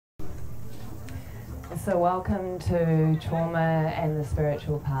So welcome to Trauma and the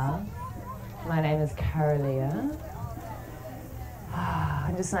Spiritual Path. My name is Kara-Leah.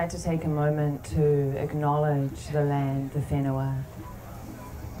 I'd just like to take a moment to acknowledge the land, the whenua,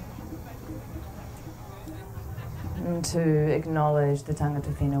 and to acknowledge the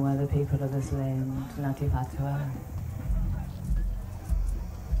tangata whenua, the people of this land, Ngāti Whātua.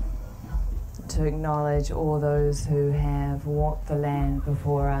 To acknowledge all those who have walked the land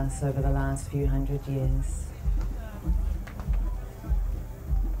before us over the last few hundred years.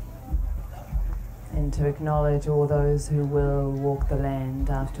 And to acknowledge all those who will walk the land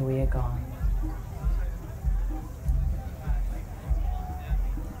after we are gone.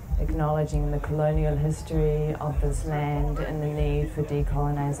 Acknowledging the colonial history of this land and the need for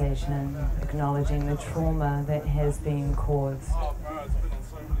decolonisation. Acknowledging the trauma that has been caused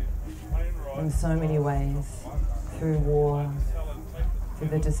in so many ways, through war, through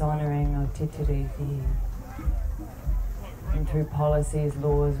the dishonouring of Te Tiriti, and through policies,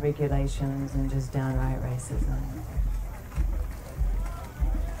 laws, regulations, and just downright racism.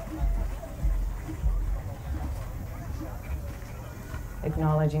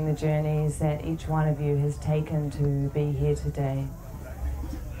 Acknowledging the journeys that each one of you has taken to be here today,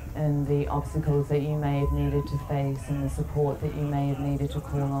 and the obstacles that you may have needed to face, and the support that you may have needed to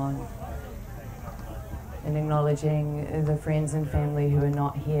call on. And acknowledging the friends and family who are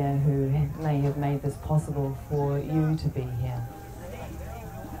not here, who may have made this possible for you to be here.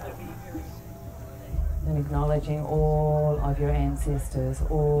 And acknowledging all of your ancestors,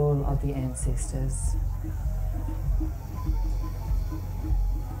 all of the ancestors.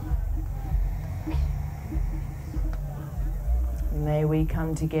 May we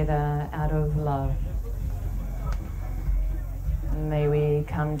come together out of love. May we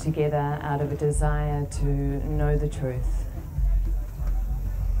come together out of a desire to know the truth.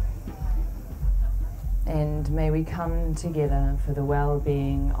 And may we come together for the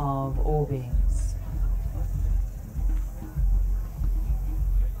well-being of all beings.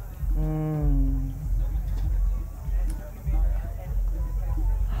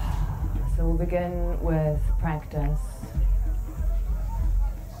 So we'll begin with practice.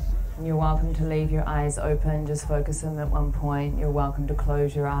 You're welcome to leave your eyes open, just focus them at one point. You're welcome to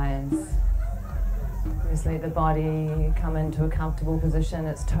close your eyes. Just let the body come into a comfortable position.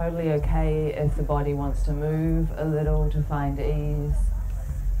 It's totally okay if the body wants to move a little to find ease.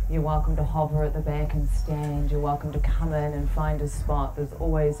 You're welcome to hover at the back and stand. You're welcome to come in and find a spot. There's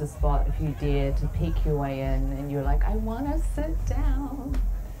always a spot if you dare to peek your way in and you're like, I want to sit down.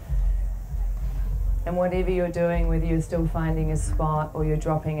 And whatever you're doing, whether you're still finding a spot or you're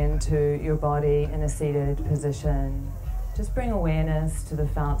dropping into your body in a seated position, just bring awareness to the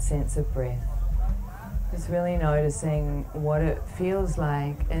felt sense of breath. Just really noticing what it feels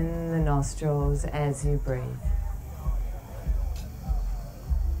like in the nostrils as you breathe.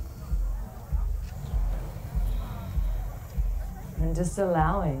 And just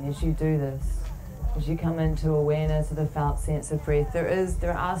allowing as you do this, as you come into awareness of the felt sense of breath,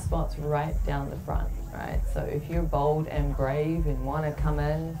 there are spots right down the front, right? So if you're bold and brave and want to come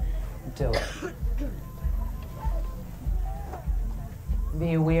in, do it.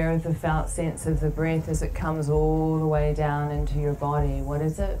 Be aware of the felt sense of the breath as it comes all the way down into your body. What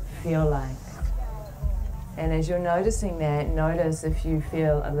does it feel like? And as you're noticing that, notice if you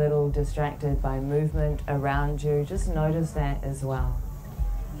feel a little distracted by movement around you, just notice that as well.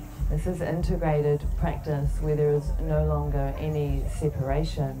 This is integrated practice where there is no longer any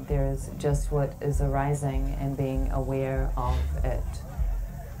separation. There is just what is arising and being aware of it.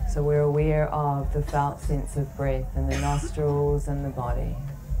 So we're aware of the felt sense of breath in the nostrils and the body.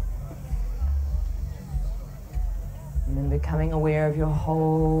 And then becoming aware of your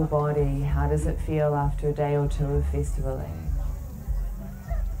whole body. How does it feel after a day or two of festivaling?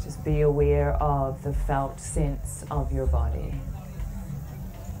 Just be aware of the felt sense of your body.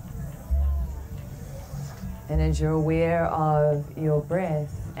 And as you're aware of your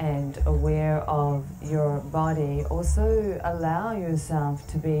breath and aware of your body, also allow yourself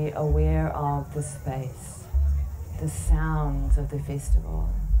to be aware of the space, the sounds of the festival,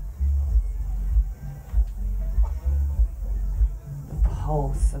 the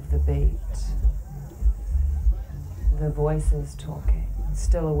pulse of the beat, the voices talking.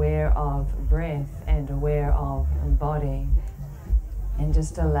 Still aware of breath and aware of body. And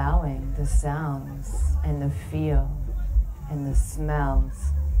just allowing the sounds and the feel and the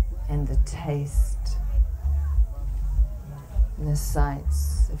smells and the taste and the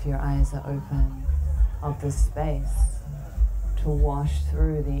sights, if your eyes are open, of the space to wash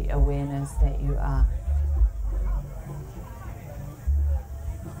through the awareness that you are.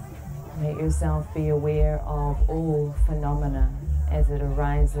 Let yourself be aware of all phenomena as it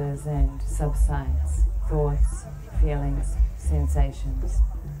arises and subsides. Thoughts, feelings, sensations,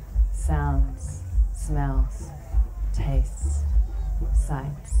 sounds, smells, tastes,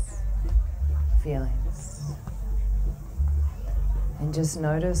 sights, feelings. And just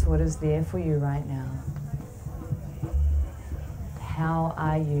notice what is there for you right now. How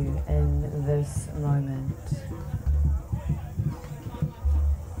are you in this moment?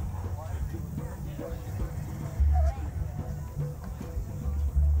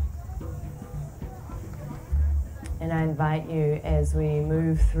 And I invite you, as we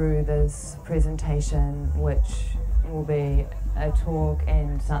move through this presentation, which will be a talk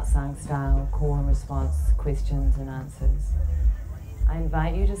and satsang style, call and response, questions and answers, I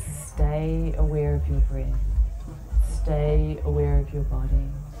invite you to stay aware of your breath, stay aware of your body,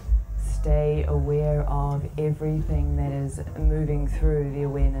 stay aware of everything that is moving through the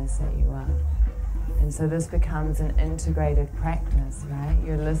awareness that you are. And so this becomes an integrated practice, right?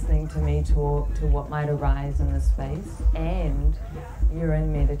 You're listening to me talk to what might arise in this space, and you're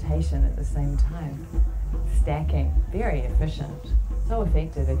in meditation at the same time. Stacking, very efficient. So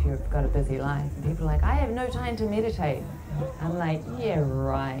effective if you've got a busy life. And people are like, I have no time to meditate. I'm like, yeah,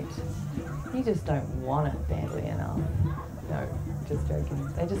 right. You just don't want it badly enough. No, just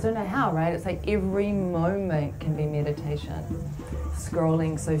joking. They just don't know how, right? It's like every moment can be meditation.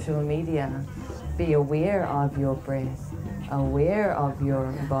 Scrolling social media. Be aware of your breath, aware of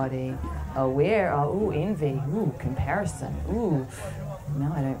your body, aware of, ooh, envy, ooh, comparison, ooh,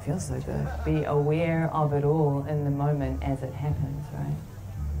 no, I don't feel so good. Be aware of it all in the moment as it happens, right?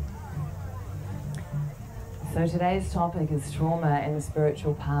 So today's topic is trauma and the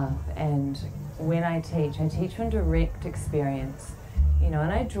spiritual path, and when I teach from direct experience, you know,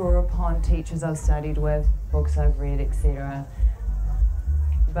 and I draw upon teachers I've studied with, books I've read, etc.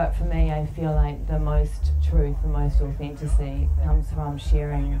 But for me, I feel like the most truth, the most authenticity comes from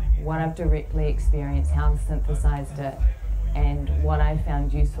sharing what I've directly experienced, how I've synthesized it, and what I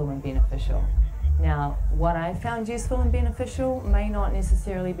found useful and beneficial. Now, what I found useful and beneficial may not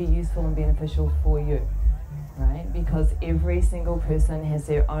necessarily be useful and beneficial for you, right? Because every single person has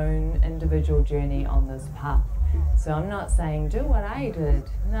their own individual journey on this path. So I'm not saying, do what I did.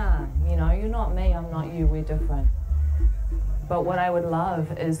 Nah, you know, you're not me, I'm not you, we're different. But what I would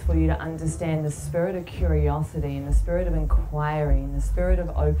love is for you to understand the spirit of curiosity and the spirit of inquiry and the spirit of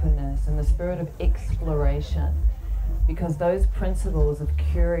openness and the spirit of exploration. Because those principles of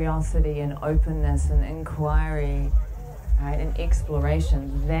curiosity and openness and inquiry, right, and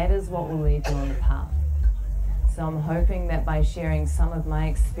exploration, that is what will lead you on the path. So I'm hoping that by sharing some of my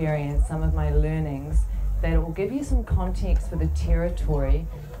experience, some of my learnings, that it will give you some context for the territory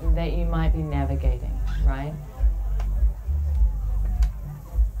that you might be navigating, right?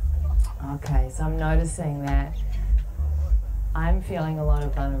 Okay, so I'm noticing that I'm feeling a lot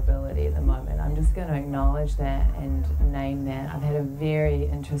of vulnerability at the moment. I'm just going to acknowledge that and name that. I've had a very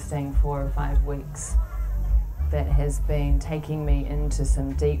interesting 4 or 5 weeks that has been taking me into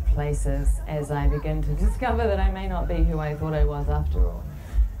some deep places as I begin to discover that I may not be who I thought I was after all.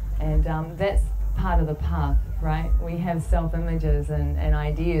 And that's part of the path, right? We have self-images and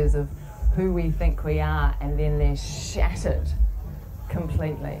ideas of who we think we are, and then they're shattered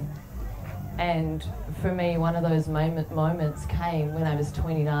completely. And for me, one of those moments came when I was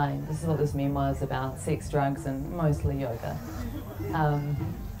 29. This is what this memoir is about: sex, drugs, and mostly yoga.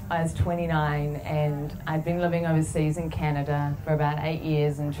 I was 29 and I'd been living overseas in Canada for about 8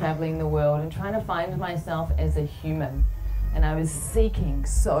 years and traveling the world and trying to find myself as a human. And I was seeking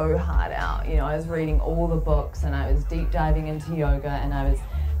so hard out. You know, I was reading all the books and I was deep diving into yoga and I was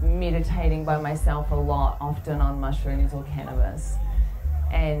meditating by myself a lot, often on mushrooms or cannabis.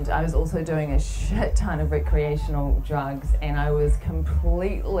 And I was also doing a shit ton of recreational drugs, and I was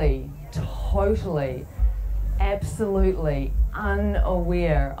completely, totally, absolutely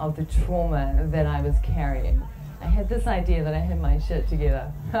unaware of the trauma that I was carrying. I had this idea that I had my shit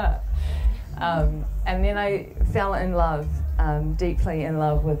together. And then I fell in love, deeply in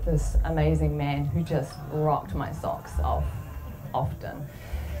love with this amazing man who just rocked my socks off often.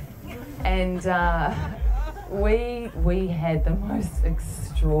 And we had the most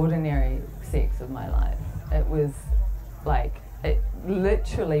extraordinary sex of my life. It was like, it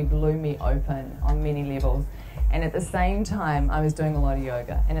literally blew me open on many levels. And at the same time, I was doing a lot of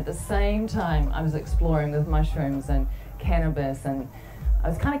yoga. And at the same time, I was exploring with mushrooms and cannabis. And I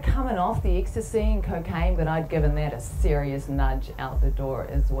was kind of coming off the ecstasy and cocaine, but I'd given that a serious nudge out the door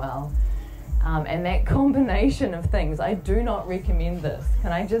as well. And that combination of things, I do not recommend this.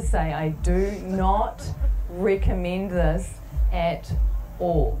 Can I just say, I do not recommend this at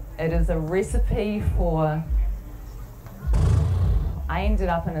all. It is a recipe for... I ended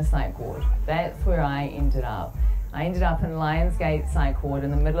up in a psych ward. That's where I ended up. I ended up in Lionsgate Psych Ward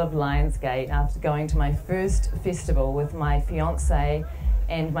in the middle of Lionsgate after going to my first festival with my fiance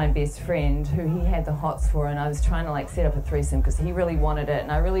and my best friend who he had the hots for, and I was trying to like set up a threesome because he really wanted it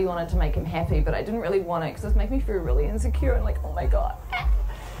and I really wanted to make him happy, but I didn't really want it because it was making me feel really insecure and like, oh my God.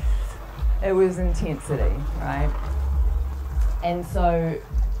 It was intensity, right? And so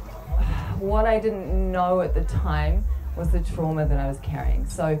what I didn't know at the time was the trauma that I was carrying.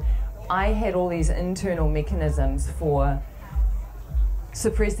 So I had all these internal mechanisms for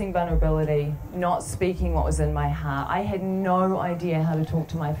suppressing vulnerability, not speaking what was in my heart. I had no idea how to talk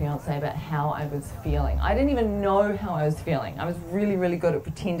to my fiance about how I was feeling. I didn't even know how I was feeling. I was really, really good at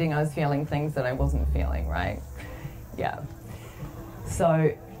pretending I was feeling things that I wasn't feeling, right? Yeah.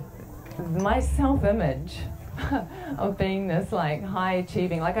 So my self-image of being this like high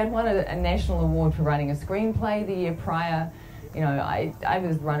achieving, like I'd won a national award for writing a screenplay the year prior. You know, I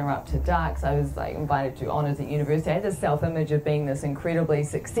was runner-up to Ducks. I was like invited to honours at university. I had this self-image of being this incredibly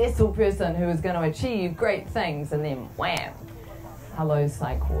successful person who was going to achieve great things, and then wham, hello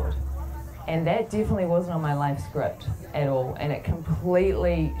psych ward. And that definitely wasn't on my life script at all, and it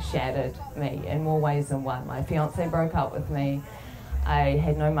completely shattered me in more ways than one. My fiance broke up with me. I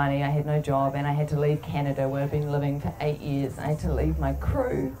had no money, I had no job, and I had to leave Canada where I'd been living for 8 years. I had to leave my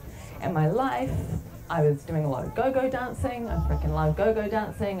crew and my life. I was doing a lot of go-go dancing. I freaking love go-go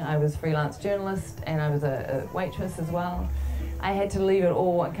dancing. I was a freelance journalist and I was a waitress as well. I had to leave it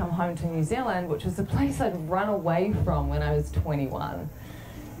all and come home to New Zealand, which was the place I'd run away from when I was 21.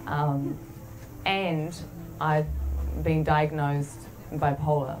 And I'd been diagnosed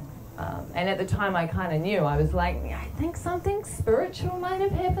bipolar. And at the time I kind of knew. I was like, I think something spiritual might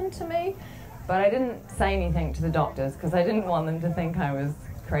have happened to me. But I didn't say anything to the doctors because I didn't want them to think I was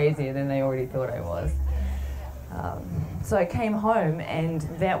crazier than they already thought I was. So I came home, and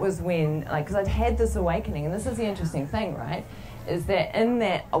that was when, like, because I'd had this awakening, and this is the interesting thing, right, is that in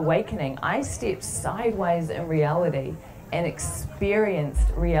that awakening, I stepped sideways in reality and experienced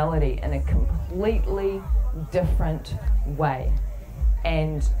reality in a completely different way.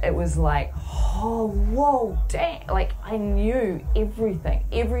 And it was like, oh, whoa, dang, like I knew everything.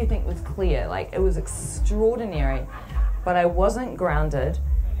 Everything was clear, like it was extraordinary, but I wasn't grounded,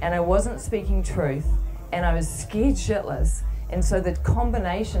 and I wasn't speaking truth, and I was scared shitless. And so the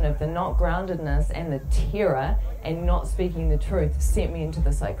combination of the not groundedness and the terror and not speaking the truth sent me into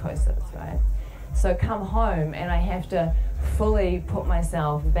the psychosis, right? So come home and I have to fully put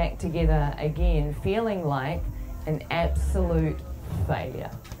myself back together again, feeling like an absolute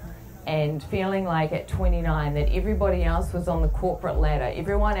failure. And feeling like at 29 that everybody else was on the corporate ladder,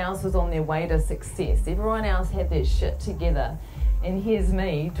 everyone else was on their way to success, everyone else had their shit together, and here's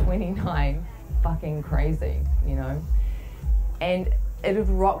me, 29, fucking crazy, you know? And it had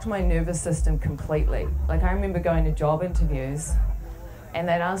rocked my nervous system completely. Like I remember going to job interviews and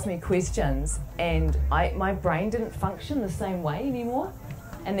they'd ask me questions and my brain didn't function the same way anymore.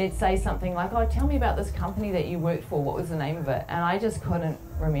 And they'd say something like, oh, tell me about this company that you worked for, what was the name of it? And I just couldn't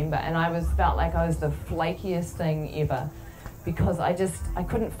remember. And I felt like I was the flakiest thing ever because I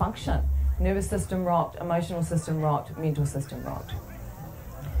couldn't function. Nervous system rocked, emotional system rocked, mental system rocked.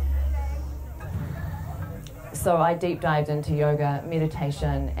 So I deep dived into yoga,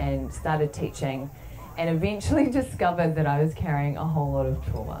 meditation, and started teaching, and eventually discovered that I was carrying a whole lot of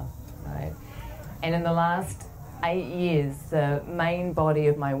trauma, right? And in the last 8 years, the main body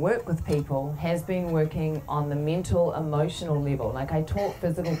of my work with people has been working on the mental, emotional level. Like I taught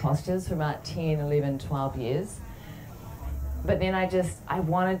physical postures for about 10, 11, 12 years. But then I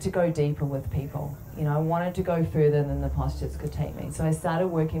wanted to go deeper with people. You know, I wanted to go further than the postures could take me. So I started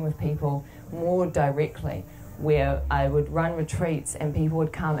working with people more directly, where I would run retreats and people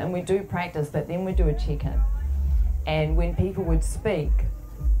would come and we'd do practice, but then we'd do a check-in. And when people would speak,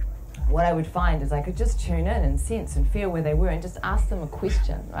 what I would find is I could just tune in and sense and feel where they were and just ask them a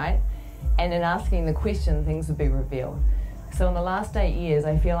question, right? And in asking the question, things would be revealed. So in the last 8 years,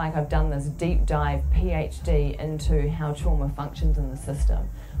 I feel like I've done this deep dive PhD into how trauma functions in the system,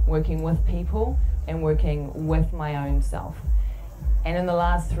 working with people and working with my own self. And in the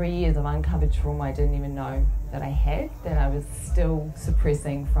last 3 years, I've uncovered trauma I didn't even know that I had, that I was still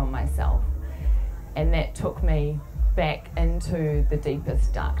suppressing from myself. And that took me back into the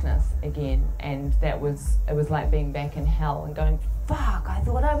deepest darkness again. And it was like being back in hell and going, fuck, I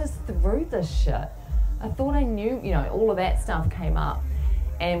thought I was through this shit. I thought I knew, you know, all of that stuff came up.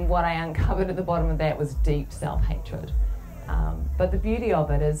 And what I uncovered at the bottom of that was deep self-hatred. But the beauty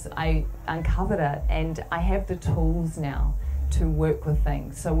of it is I uncovered it and I have the tools now to work with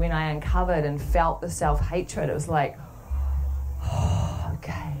things. So when I uncovered and felt the self-hatred, it was like, oh,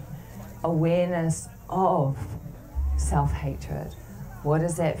 okay, awareness of self-hatred. What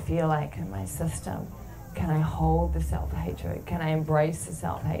does that feel like in my system? Can I hold the self-hatred? Can I embrace the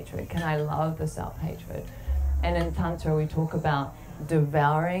self-hatred? Can I love the self-hatred? And in Tantra we talk about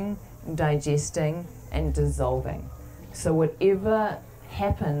devouring, digesting, and dissolving. So whatever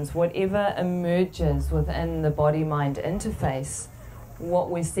happens, whatever emerges within the body-mind interface, what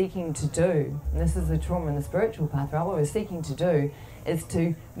we're seeking to do, and this is the trauma and the spiritual path, right? What we're seeking to do is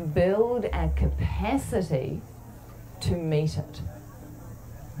to build our capacity to meet it,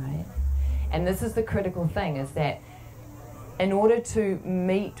 right? And this is the critical thing, is that in order to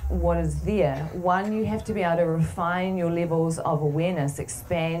meet what is there, one, you have to be able to refine your levels of awareness,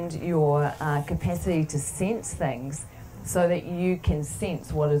 expand your capacity to sense things so that you can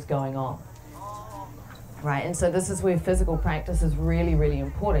sense what is going on, right? And so this is where physical practice is really, really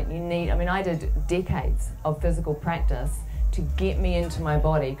important. You need, I mean, I did decades of physical practice to get me into my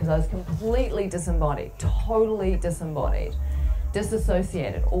body because I was completely disembodied, totally disembodied,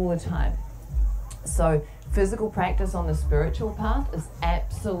 disassociated all the time. So physical practice on the spiritual path is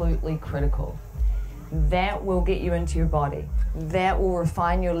absolutely critical. That will get you into your body. That will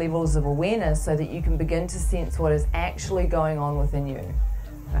refine your levels of awareness so that you can begin to sense what is actually going on within you,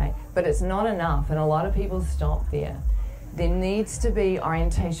 right? But it's not enough, and a lot of people stop there. There needs to be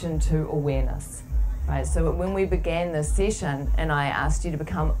orientation to awareness, right? So when we began this session and I asked you to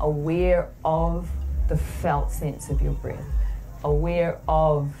become aware of the felt sense of your breath, aware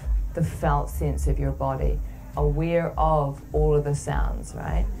of the felt sense of your body, aware of all of the sounds,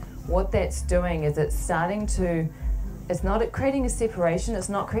 right? What that's doing is it's starting to, it's not creating a separation, it's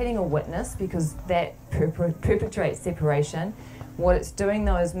not creating a witness because that perpetuates separation. What it's doing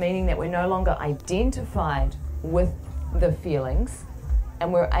though is meaning that we're no longer identified with the feelings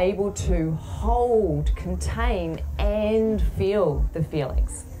and we're able to hold, contain and feel the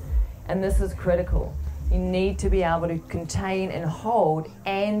feelings. And this is critical. You need to be able to contain and hold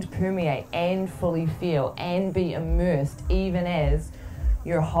and permeate and fully feel and be immersed even as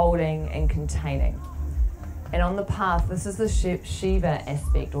you're holding and containing. And on the path, this is the Shiva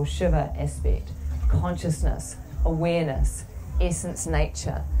aspect or Shiva aspect. Consciousness, awareness, essence,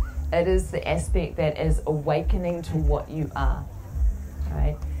 nature. It is the aspect that is awakening to what you are,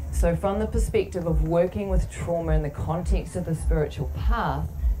 right? So from the perspective of working with trauma in the context of the spiritual path,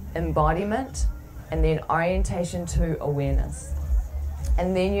 embodiment, and then orientation to awareness.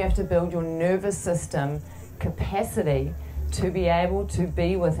 And then you have to build your nervous system capacity to be able to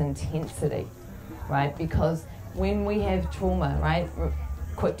be with intensity, right? Because when we have trauma, right?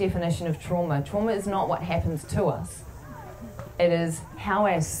 Quick definition of trauma. Trauma is not what happens to us. It is how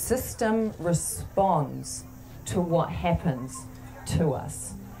our system responds to what happens to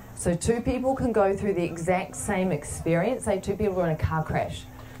us. So two people can go through the exact same experience. Say two people are in a car crash.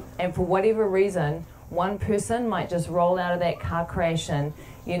 And for whatever reason, one person might just roll out of that car crash and,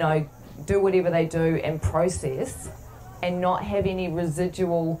 you know, do whatever they do and process and not have any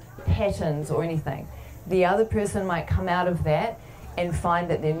residual patterns or anything. The other person might come out of that and find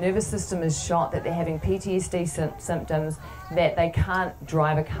that their nervous system is shot, that they're having PTSD symptoms, that they can't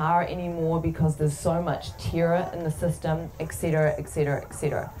drive a car anymore because there's so much terror in the system, etc., etc.,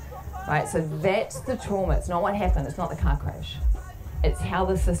 etc. Right? So that's the trauma. It's not what happened. It's not the car crash. It's how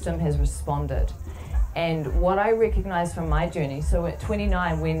the system has responded. And what I recognized from my journey, so at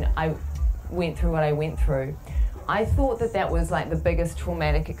 29 when I went through what I went through, I thought that that was like the biggest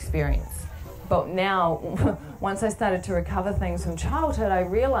traumatic experience. But now, once I started to recover things from childhood, I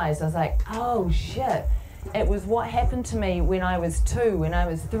realized, I was like, oh shit, it was what happened to me when I was 2, when I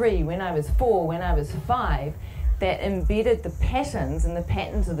was 3, when I was 4, when I was 5, that embedded the patterns and the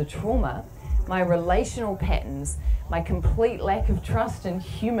patterns of the trauma, my relational patterns, my complete lack of trust in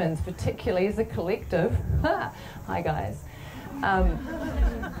humans, particularly as a collective. Hi guys.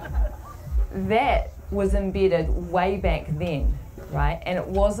 That was embedded way back then, right? And it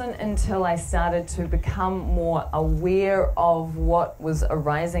wasn't until I started to become more aware of what was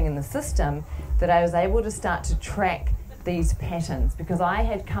arising in the system that I was able to start to track these patterns, because I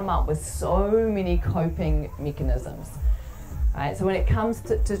had come up with so many coping mechanisms, right? So when it comes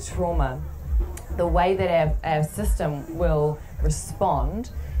to trauma, the way that our system will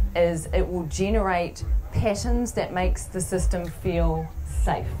respond is it will generate patterns that makes the system feel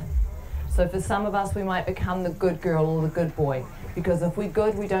safe. So for some of us, we might become the good girl or the good boy, because if we're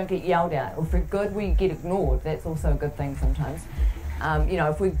good, we don't get yelled at. Or if we're good, we get ignored. That's also a good thing sometimes. You know,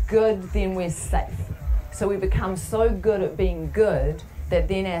 if we're good, then we're safe. So we become so good at being good that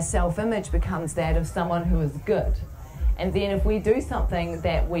then our self-image becomes that of someone who is good. And then if we do something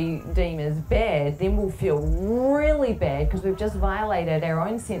that we deem as bad, then we'll feel really bad because we've just violated our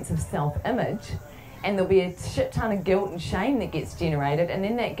own sense of self-image, and there'll be a shit ton of guilt and shame that gets generated, and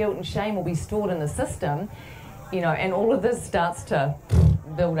then that guilt and shame will be stored in the system, you know, and all of this starts to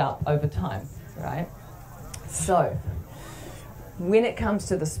build up over time, right? So when it comes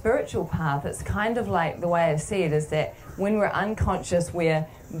to the spiritual path, it's kind of like, the way I see it is that when we're unconscious, we're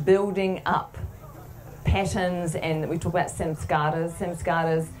building up patterns, and we talk about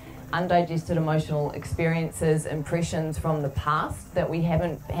samskaras, undigested emotional experiences, impressions from the past that we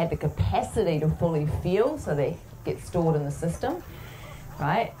haven't had the capacity to fully feel, so they get stored in the system,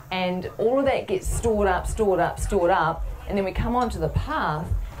 right? And all of that gets stored up, and then we come onto the path,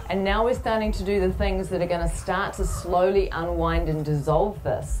 and now we're starting to do the things that are going to start to slowly unwind and dissolve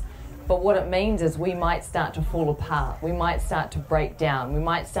this. But what it means is we might start to fall apart, we might start to break down, we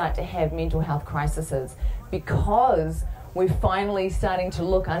might start to have mental health crises, because we're finally starting to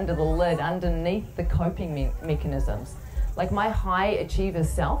look under the lid, underneath the coping mechanisms. Like my high achiever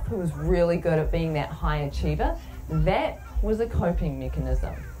self, who was really good at being that high achiever, that was a coping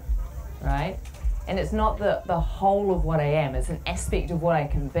mechanism, right? And it's not the whole of what I am, it's an aspect of what I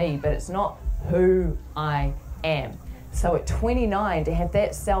can be, but it's not who I am. So at 29, to have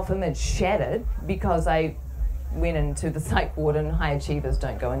that self-image shattered because I went into the psych ward, and high achievers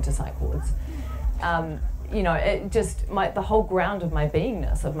don't go into psych wards, you know, it just, the whole ground of my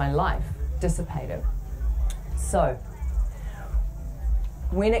beingness, of my life, dissipated. So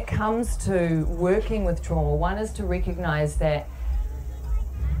when it comes to working with trauma, one is to recognize that,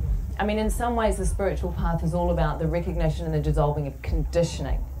 I mean, in some ways the spiritual path is all about the recognition and the dissolving of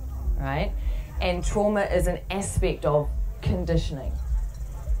conditioning, right? And trauma is an aspect of conditioning,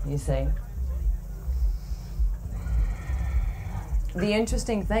 you see. The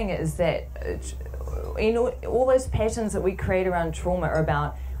interesting thing is that in all those patterns that we create around trauma are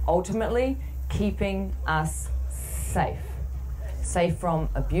about ultimately keeping us safe. Safe from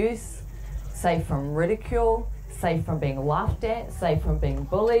abuse, safe from ridicule, safe from being laughed at, safe from being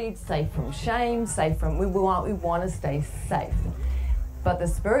bullied, safe from shame, safe from, we want to stay safe. But the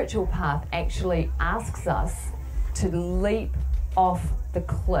spiritual path actually asks us to leap off the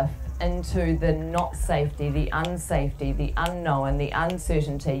cliff into the not safety, the unsafety, the unknown, the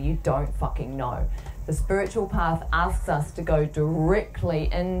uncertainty you don't fucking know. The spiritual path asks us to go directly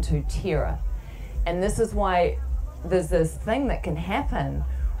into terror. And this is why there's this thing that can happen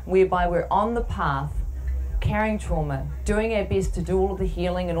whereby we're on the path, carrying trauma, doing our best to do all of the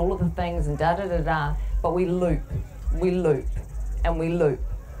healing and all of the things and da-da-da-da, but we loop, and we loop,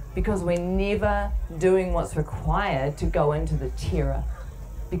 because we're never doing what's required to go into the terror,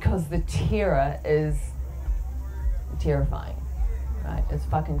 because the terror is terrifying, right? It's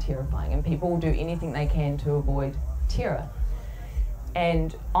fucking terrifying, and people will do anything they can to avoid terror.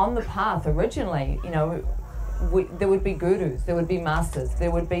 And on the path originally, you know, there would be gurus, there would be masters,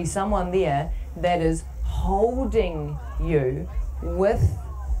 there would be someone there that is holding you with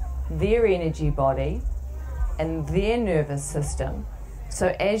their energy body and their nervous system.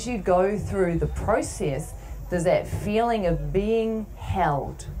 So as you go through the process, there's that feeling of being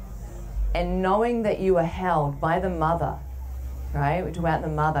held and knowing that you are held by the mother, right? We talk about the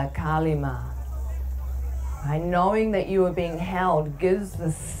mother, Kara-Leah. Right? Knowing that you are being held gives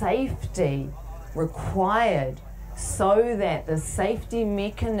the safety required so that the safety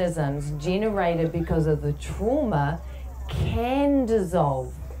mechanisms generated because of the trauma can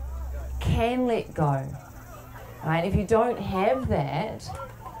dissolve, can let go. Right? If you don't have that,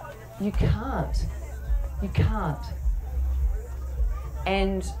 you can't. You can't.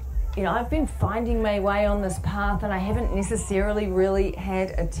 And, you know, I've been finding my way on this path, and I haven't necessarily really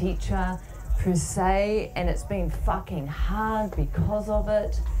had a teacher per se, and it's been fucking hard because of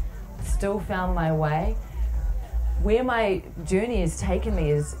it. Still found my way. Where my journey has taken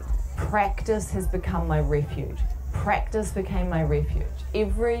me is practice has become my refuge. Practice became my refuge.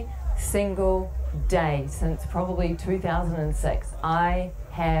 Every single day since probably 2006, I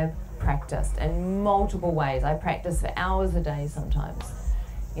have practiced in multiple ways. I practice for hours a day sometimes.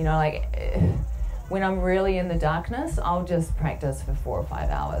 You know, like when I'm really in the darkness, I'll just practice for 4 or 5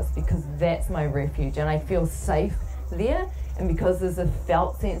 hours because that's my refuge, and I feel safe there. And because there's a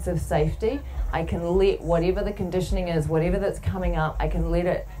felt sense of safety, I can let whatever the conditioning is, whatever that's coming up, I can let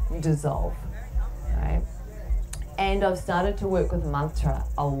it dissolve, right? And I've started to work with mantra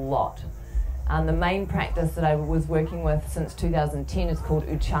a lot. The main practice that I was working with since 2010 is called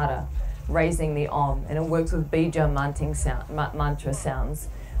Uchara, raising the Om, and it works with bija mantra sounds.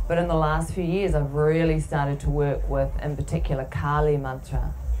 But in the last few years, I've really started to work with, in particular, Kali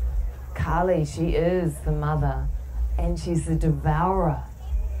mantra. Kali, she is the mother, and she's the devourer.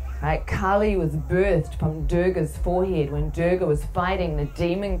 Right? Kali was birthed from Durga's forehead when Durga was fighting the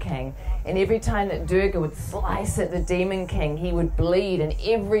Demon King, and every time that Durga would slice at the Demon King, he would bleed, and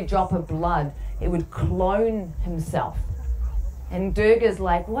every drop of blood, it would clone himself. And Durga's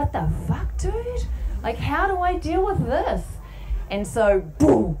like, what the fuck, dude? Like, how do I deal with this? And so,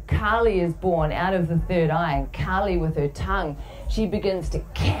 boom, Kali is born out of the third eye, and Kali, with her tongue, she begins to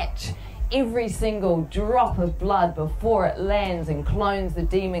catch every single drop of blood before it lands and clones the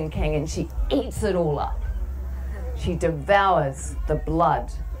Demon King, and she eats it all up. She devours the blood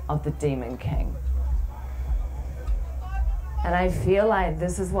of the Demon King. And I feel like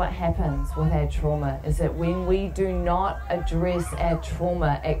this is what happens with our trauma, is that when we do not address our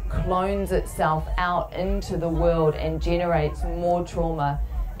trauma, it clones itself out into the world and generates more trauma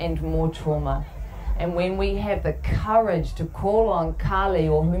and more trauma. And when we have the courage to call on Kali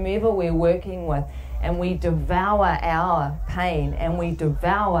or whomever we're working with, and we devour our pain and we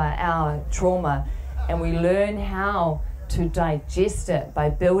devour our trauma, and we learn how to digest it by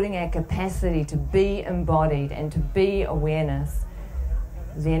building our capacity to be embodied and to be awareness,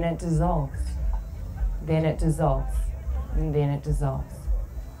 then it dissolves. Then it dissolves. And then it dissolves.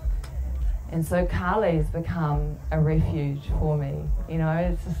 And so Kali's become a refuge for me. You know,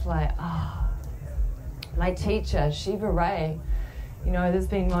 it's just like, my teacher, Shiva Ray, you know, there's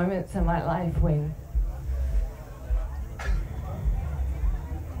been moments in my life when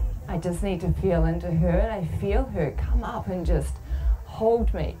I just need to feel into her, and I feel her come up and just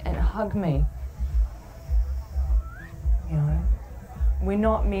hold me and hug me. You know, we're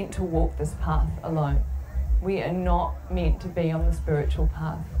not meant to walk this path alone. We are not meant to be on the spiritual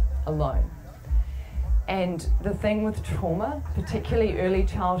path alone. And the thing with trauma, particularly early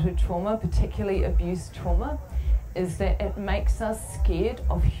childhood trauma, particularly abuse trauma, is that it makes us scared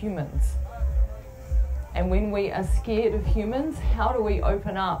of humans. And when we are scared of humans, how do we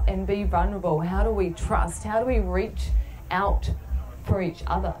open up and be vulnerable? How do we trust? How do we reach out for each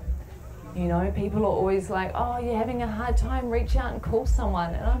other? You know, people are always like, oh, you're having a hard time, reach out and call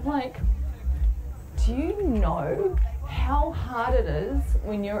someone. And I'm like, do you know how hard it is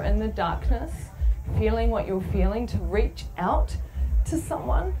when you're in the darkness, feeling what you're feeling, to reach out to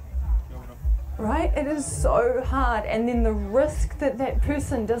someone? Right? It is so hard. And then the risk that that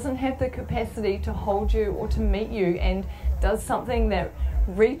person doesn't have the capacity to hold you or to meet you and does something that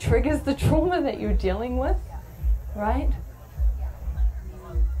re-triggers the trauma that you're dealing with, right?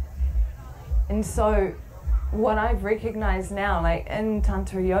 And so what I've recognized now, like in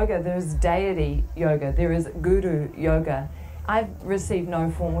Tantra yoga, there's deity yoga, there is guru yoga. I've received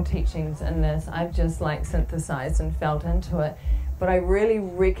no formal teachings in this. I've just like synthesized and felt into it. But I really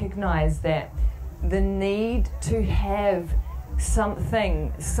recognize that the need to have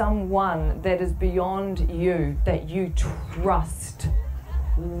something, someone that is beyond you, that you trust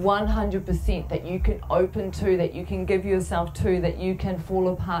 100%, that you can open to, that you can give yourself to, that you can fall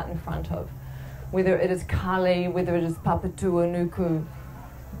apart in front of. Whether it is Kali, whether it is Papatu or Nuku,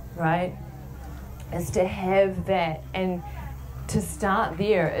 right? Is to have that, and to start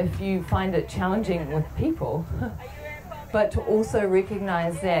there if you find it challenging with people, but to also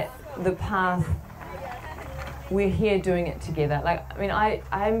recognize that the path, we're here doing it together. Like, I mean,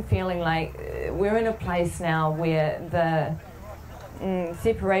 I'm feeling like we're in a place now where the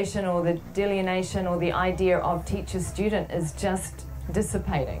separation or the delineation or the idea of teacher-student is just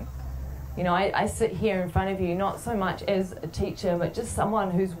dissipating. You know, I sit here in front of you not so much as a teacher, but just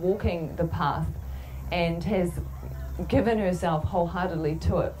someone who's walking the path and has given herself wholeheartedly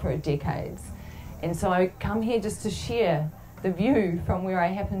to it for decades. And so I come here just to share the view from where I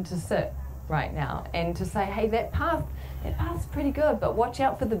happen to sit right now, and to say, hey, that path's pretty good, but watch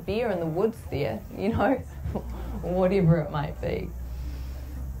out for the bear in the woods there, you know, whatever it might be.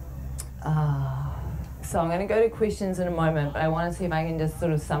 So I'm going to go to questions in a moment, but I want to see if I can just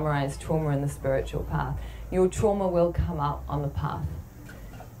sort of summarize trauma in the spiritual path. Your trauma will come up on the path.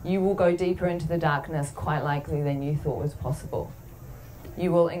 You will go deeper into the darkness, quite likely, than you thought was possible.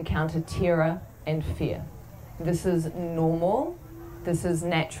 You will encounter terror and fear. This is normal. This is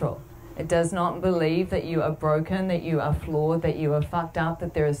natural. It does not believe that you are broken, that you are flawed, that you are fucked up,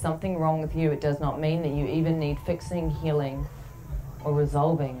 that there is something wrong with you. It does not mean that you even need fixing, healing, or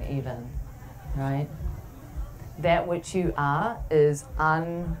resolving even, right? That which you are is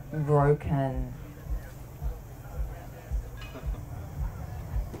unbroken.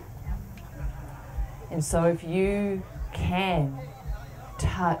 And so if you can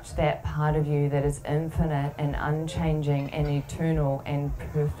touch that part of you that is infinite and unchanging and eternal and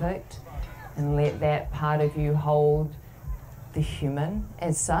perfect, and let that part of you hold the human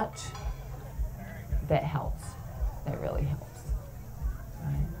as such, that helps. That really helps.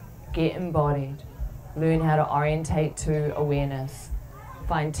 Right? Get embodied. Learn how to orientate to awareness.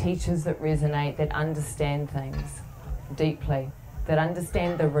 Find teachers that resonate, that understand things deeply, that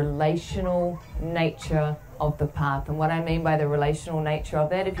understand the relational nature of the path. And what I mean by the relational nature of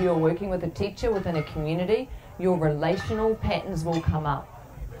that, if you are working with a teacher within a community, your relational patterns will come up.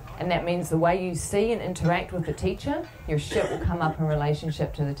 And that means the way you see and interact with the teacher, your shit will come up in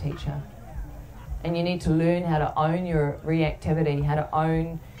relationship to the teacher. And you need to learn how to own your reactivity, how to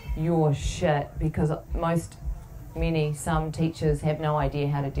own your shit, because some teachers have no idea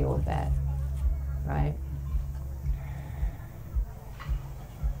how to deal with that, right?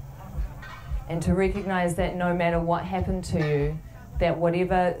 And to recognize that no matter what happened to you, that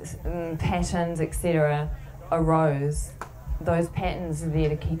whatever patterns, etc., arose, those patterns are there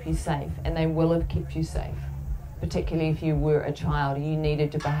to keep you safe, and they will have kept you safe. Particularly if you were a child, you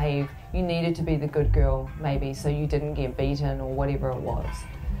needed to behave, you needed to be the good girl, maybe, so you didn't get beaten or whatever it was.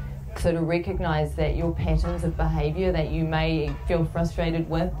 So to recognize that your patterns of behavior that you may feel frustrated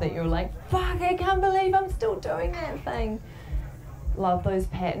with, that you're like, fuck, I can't believe I'm still doing that thing. Love those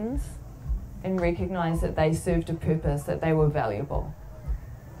patterns and recognize that they served a purpose, that they were valuable.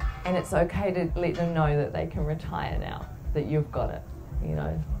 And it's okay to let them know that they can retire now, that you've got it, you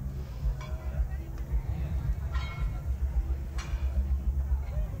know.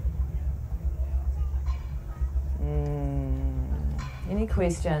 Any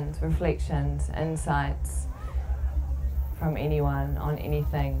questions, reflections, insights from anyone on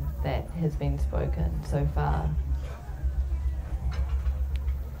anything that has been spoken so far?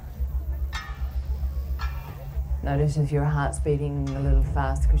 Notice if your heart's beating a little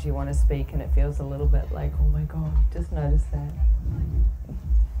fast because you want to speak and it feels a little bit like, oh my God, just notice that.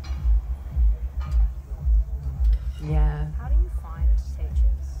 Yeah. How do you find teachers?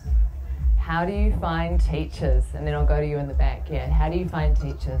 How do you find teachers? And then I'll go to you in the back. Yeah, how do you find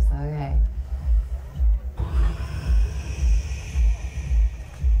teachers? Okay.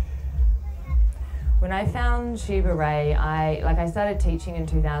 When I found Shiva Ray, I started teaching in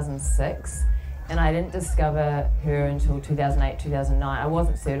 2006, and I didn't discover her until 2008, 2009. I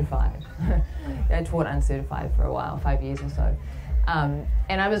wasn't certified. I taught uncertified for a while, 5 years or so.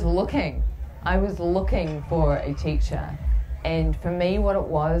 And I was looking for a teacher. And for me, what it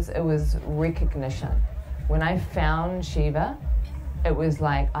was recognition. When I found Shiva, it was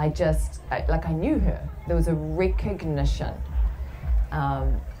like I knew her. There was a recognition.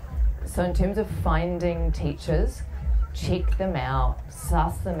 So in terms of finding teachers, check them out,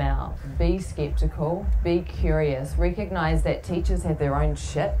 suss them out, be skeptical, be curious, recognize that teachers have their own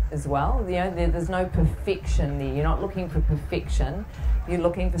shit as well. You know, there's no perfection there. You're not looking for perfection. You're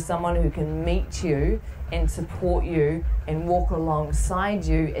looking for someone who can meet you and support you and walk alongside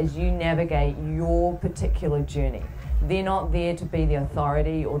you as you navigate your particular journey. They're not there to be the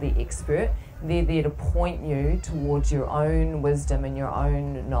authority or the expert. They're there to point you towards your own wisdom and your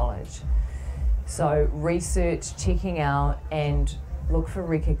own knowledge. So research, checking out, and look for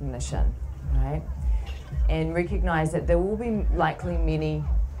recognition, right? And recognize that there will be likely many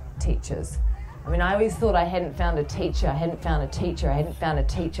teachers. I mean, I always thought I hadn't found a teacher,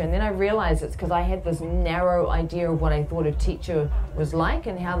 and then I realized it's because I had this narrow idea of what I thought a teacher was like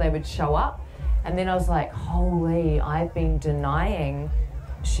and how they would show up. And then I was like, holy, I've been denying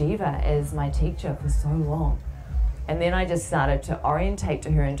Shiva as my teacher for so long. And then I just started to orientate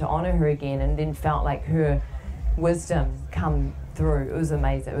to her and to honor her again, and then felt like her wisdom come through. It was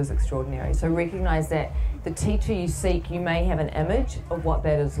amazing. It was extraordinary. So recognize that the teacher you seek, you may have an image of what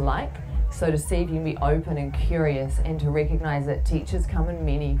that is like. So to see if you can be open and curious, and to recognize that teachers come in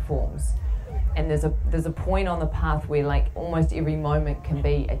many forms. And there's a point on the path where like almost every moment can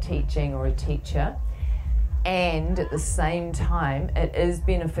be a teaching or a teacher. And at the same time, it is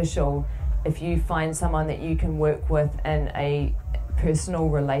beneficial if you find someone that you can work with in a personal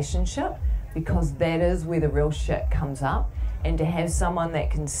relationship, because that is where the real shit comes up. And to have someone that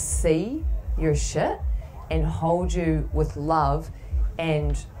can see your shit and hold you with love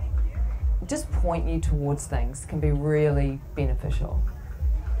and just point you towards things can be really beneficial.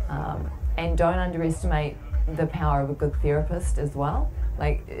 And don't underestimate the power of a good therapist as well.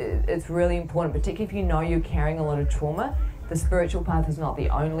 Like, it's really important, particularly if you know you're carrying a lot of trauma. The spiritual path is not the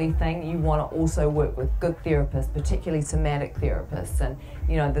only thing. You want to also work with good therapists, particularly somatic therapists, and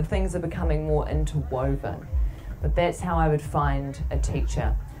you know, the things are becoming more interwoven. But that's how I would find a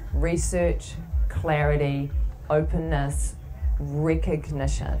teacher. Research, clarity, openness,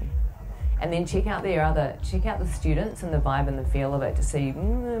 recognition. And then check out the students and the vibe and the feel of it to see,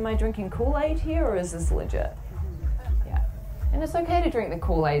 am I drinking Kool-Aid here or is this legit? Yeah. And And it's okay to drink the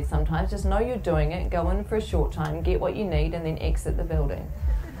Kool-Aid sometimes. Just know you're doing it, go in for a short time, get what you need, and then exit the building.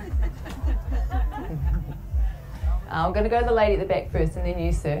 I'm going to go to the lady at the back first, and then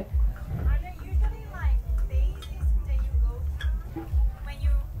you, sir. Are there usually like phases that you go through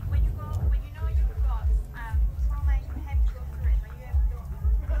when you know you've got trauma and you have to go through it, but you have to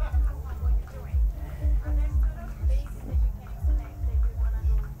focus on what you're doing? Are there sort of phases that you can expect that you want to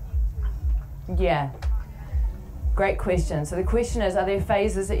go into? Yeah. Great question. So the question is, are there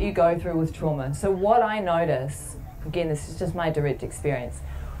phases that you go through with trauma? So what I notice, again, this is just my direct experience,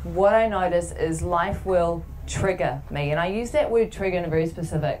 what I notice is life will trigger me. And I use that word trigger in a very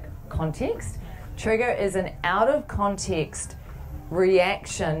specific context. Trigger is an out of context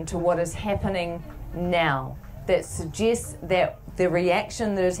reaction to what is happening now that suggests that the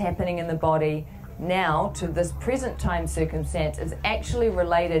reaction that is happening in the body now to this present time circumstance is actually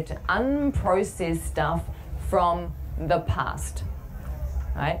related to unprocessed stuff from the past,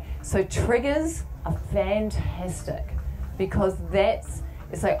 right? So triggers are fantastic because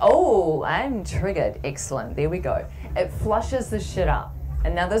it's like, oh, I'm triggered. Excellent. There we go. It flushes the shit up.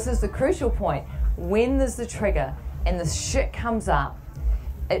 And now this is the crucial point. When there's the trigger and the shit comes up,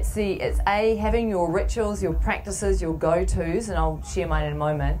 it's having your rituals, your practices, your go-tos, and I'll share mine in a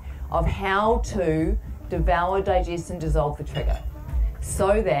moment, of how to devour, digest, and dissolve the trigger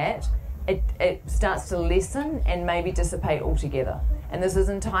so that it starts to lessen and maybe dissipate altogether. And this is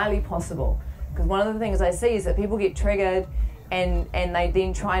entirely possible because one of the things I see is that people get triggered and they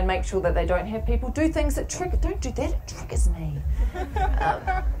then try and make sure that they don't have people do things that trigger. Don't do that, it triggers me.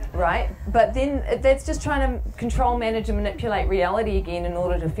 Right? But then that's just trying to control, manage, and manipulate reality again in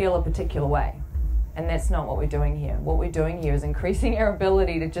order to feel a particular way. And that's not what we're doing here. What we're doing here is increasing our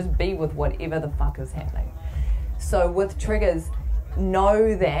ability to just be with whatever the fuck is happening. So with triggers,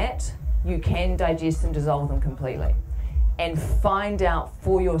 know that you can digest and dissolve them completely. And find out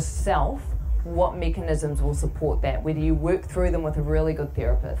for yourself what mechanisms will support that, whether you work through them with a really good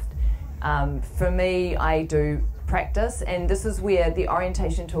therapist. For me, I do practice, and this is where the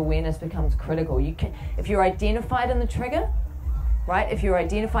orientation to awareness becomes critical. If you're identified in the trigger, right? If you're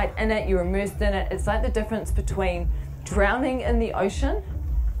identified in it, you're immersed in it, it's like the difference between drowning in the ocean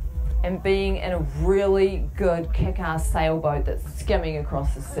and being in a really good kick-ass sailboat that's skimming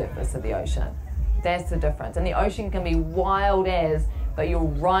across the surface of the ocean. That's the difference. And the ocean can be wild as, but you're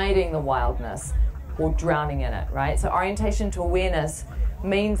riding the wildness or drowning in it, right? So orientation to awareness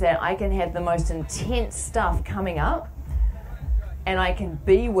means that I can have the most intense stuff coming up and I can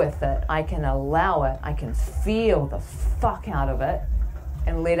be with it, I can allow it, I can feel the fuck out of it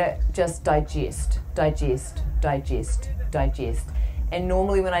and let it just digest. And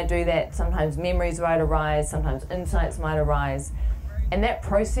normally when I do that, sometimes memories might arise, sometimes insights might arise. And that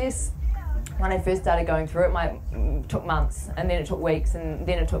process, when I first started going through it, took months, and then it took weeks, and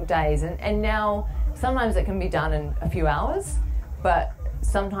then it took days. And now, sometimes it can be done in a few hours, but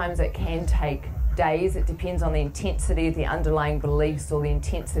sometimes it can take days. It depends on the intensity of the underlying beliefs or the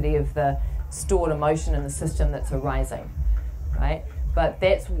intensity of the stored emotion in the system that's arising, right? But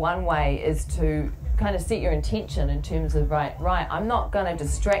that's one way, is to kind of set your intention in terms of, right, I'm not going to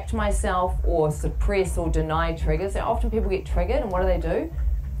distract myself or suppress or deny triggers. And often people get triggered, and what do?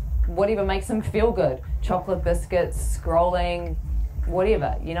 Whatever makes them feel good. Chocolate biscuits, scrolling,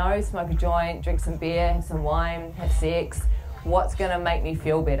 whatever, smoke a joint, drink some beer, have some wine, have sex. What's going to make me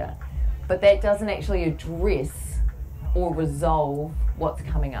feel better? But that doesn't actually address or resolve what's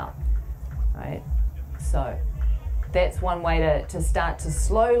coming up, right? So that's one way to start to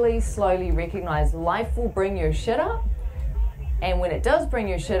slowly recognize life will bring your shit up. And when it does bring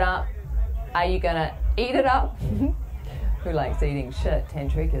your shit up, are you going to eat it up? Who likes eating shit?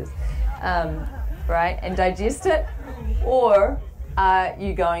 Tantrikers. Right? And digest it? Or are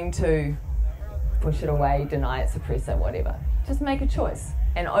you going to push it away, deny it, suppress it, whatever? Just make a choice.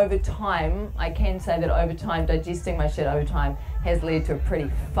 And over time, I can say that over time, digesting my shit over time has led to a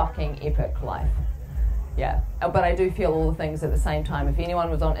pretty fucking epic life. Yeah, but I do feel all the things at the same time. If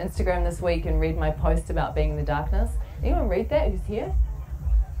anyone was on Instagram this week and read my post about being in the darkness, anyone read that who's here?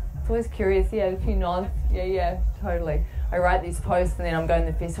 It's always curious, yeah, a few nods. Yeah, totally. I write these posts and then I'm going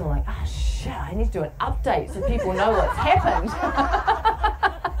to the festival like, shit, I need to do an update so people know what's happened.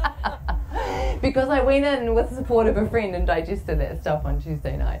 Because I went in with the support of a friend and digested that stuff on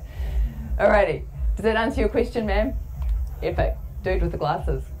Tuesday night. Alrighty, does that answer your question, ma'am? Epic. Dude with the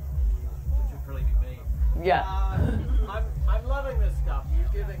glasses. Which would probably be me. Yeah. I'm loving this stuff.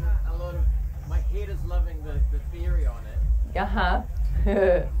 You're giving a lot of, my head is loving the theory on it. Uh-huh.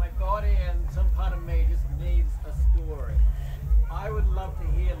 My body and some part of me just needs a story. I would love to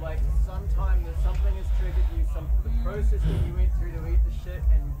hear, like, sometime that something has triggered you, the process that you went through to eat the shit,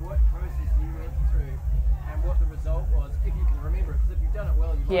 and what process you went through, and what the result was, if you can remember it. Because if you've done it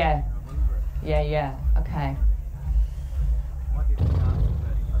well, you might remember it. Yeah, okay. Might be a big answer,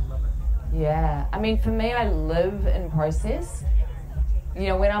 but I love it. Yeah, I mean, for me, I live in process. You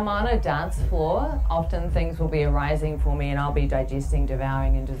know, when I'm on a dance floor, often things will be arising for me, and I'll be digesting,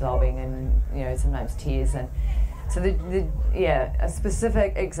 devouring, and dissolving, and, you know, sometimes tears. And so, a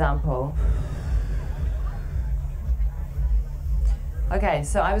specific example. Okay,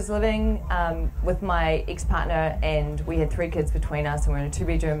 so I was living with my ex-partner, and we had 3 kids between us, and we were in a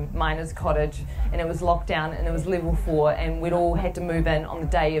 2-bedroom miner's cottage, and it was lockdown, and it was level 4, and we'd all had to move in on the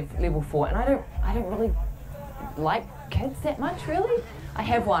day of level 4. And I don't really like kids that much, really. I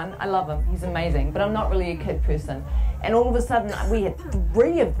have one, I love him, he's amazing, but I'm not really a kid person. And all of a sudden, we had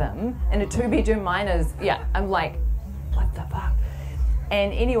 3 of them in a 2-bedroom miner's. Yeah, I'm like, what the fuck?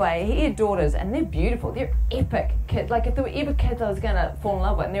 And anyway, he had daughters, and they're beautiful. They're epic kids. Like, if there were ever kids I was going to fall in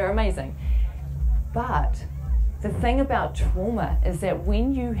love with, and they're amazing. But the thing about trauma is that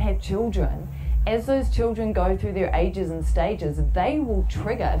when you have children, as those children go through their ages and stages, they will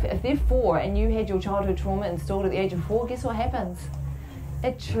trigger. If they're 4 and you had your childhood trauma installed at the age of 4, guess what happens?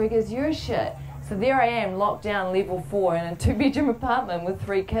 It triggers your shit. So there I am, locked down level 4 in a 2-bedroom apartment with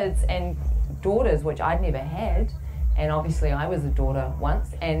 3 kids and daughters, which I'd never had. And obviously I was a daughter once,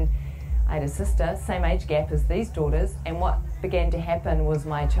 and I had a sister, same age gap as these daughters, and what began to happen was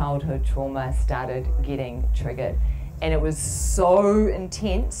my childhood trauma started getting triggered. And it was so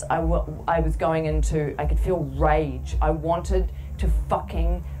intense, I was going into, I could feel rage. I wanted to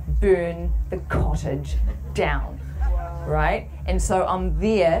fucking burn the cottage down, right? And so I'm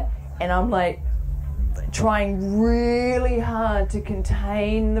there, and I'm like, trying really hard to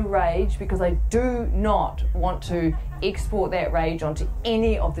contain the rage, because I do not want to export that rage onto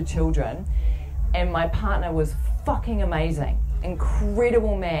any of the children. And my partner was fucking amazing,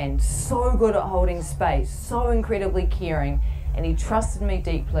 incredible man, so good at holding space, so incredibly caring, and he trusted me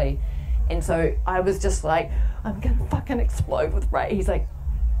deeply. And so I was just like, I'm gonna fucking explode with rage. He's like,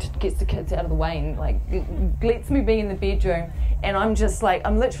 gets the kids out of the way and like lets me be in the bedroom, and I'm just like,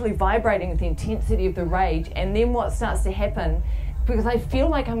 I'm literally vibrating with the intensity of the rage. And then what starts to happen, because I feel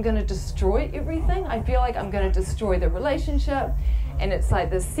like I'm going to destroy everything, I feel like I'm going to destroy the relationship, and it's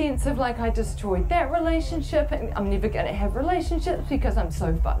like this sense of like, I destroyed that relationship and I'm never going to have relationships because I'm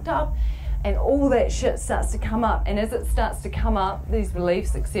so fucked up, and all that shit starts to come up. And as it starts to come up, these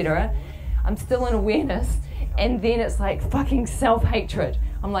beliefs, etc., I'm still in awareness, and then it's like fucking self-hatred.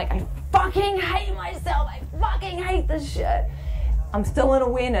 I'm like, I fucking hate myself, I fucking hate this shit. I'm still in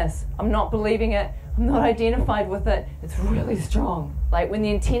awareness, I'm not believing it, I'm not identified with it. It's really strong. Like when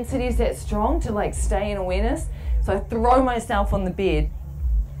the intensity is that strong, to like stay in awareness. So I throw myself on the bed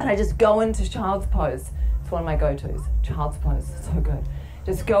and I just go into child's pose. It's one of my go-tos, child's pose, so good.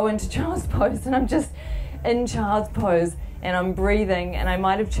 Just go into child's pose, and I'm just in child's pose, and I'm breathing, and I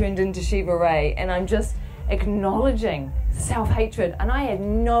might have tuned into Shiva Ray, and I'm just acknowledging self-hatred. And I had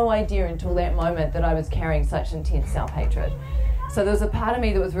no idea until that moment that I was carrying such intense self-hatred. So there was a part of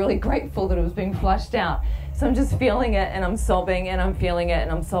me that was really grateful that it was being flushed out. So I'm just feeling it, and I'm sobbing, and I'm feeling it, and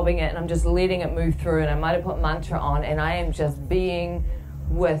I'm sobbing it, and I'm just letting it move through. And I might have put mantra on, and I am just being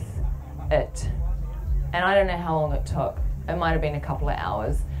with it. And I don't know how long it took. It might have been a couple of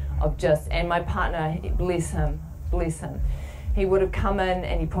hours of just, and my partner, bless him, he would have come in,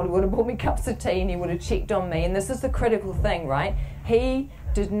 and he probably would have bought me cups of tea, and he would have checked on me. And this is the critical thing, right? He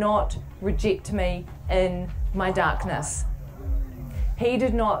did not reject me in my darkness. He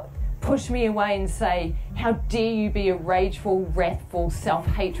did not push me away and say, how dare you be a rageful, wrathful,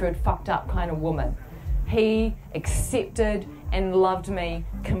 self-hatred, fucked up kind of woman. He accepted and loved me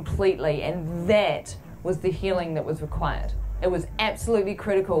completely, and that was the healing that was required. It was absolutely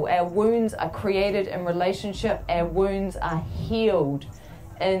critical. Our wounds are created in relationship. Our wounds are healed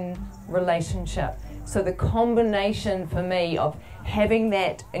in relationship. So the combination for me of having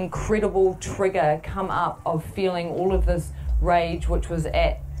that incredible trigger come up, of feeling all of this rage, which was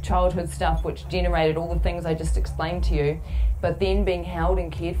at childhood stuff, which generated all the things I just explained to you, but then being held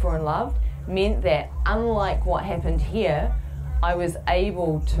and cared for and loved, meant that, unlike what happened here, I was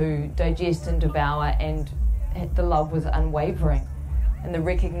able to digest and devour, and the love was unwavering. And the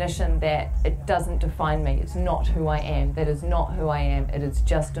recognition that it doesn't define me, it's not who I am, that is not who I am, it is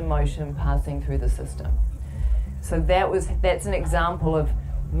just emotion passing through the system. So that's an example of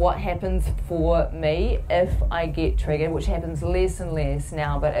what happens for me if I get triggered, which happens less and less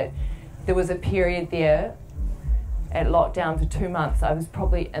now, but there was a period there at lockdown for 2 months. I was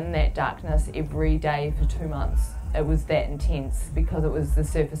probably in that darkness every day for 2 months. it was that intense, because it was the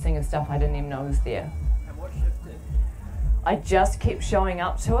surfacing of stuff I didn't even know was there. And what shifted? I just kept showing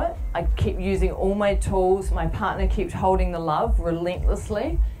up to it. I kept using all my tools. My partner kept holding the love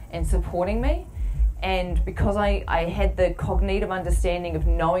relentlessly and supporting me. And because I had the cognitive understanding of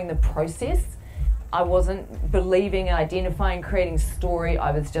knowing the process, I wasn't believing, identifying, creating story.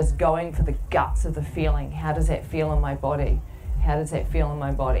 I was just going for the guts of the feeling. How does that feel in my body? How does that feel in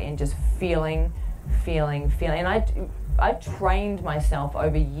my body? And just feeling. And I trained myself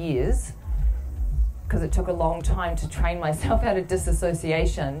over years, because it took a long time to train myself out of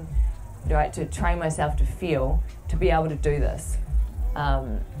disassociation, right? To train myself to feel, to be able to do this.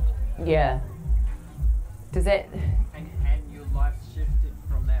 Yeah. Does that... And your life shifted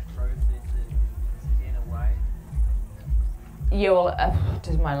from that process in a way? Yeah, well,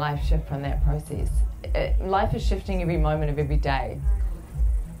 does my life shift from that process? Life is shifting every moment of every day.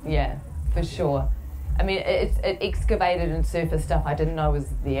 Yeah, for sure. I mean, it excavated and surfaced stuff I didn't know was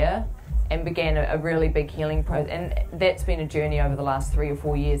there, and began a really big healing process. And that's been a journey over the last 3 or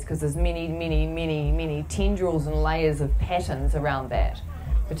 4 years, because there's many tendrils and layers of patterns around that,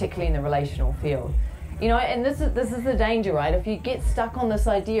 particularly in the relational field. You know, and this is the danger, right? If you get stuck on this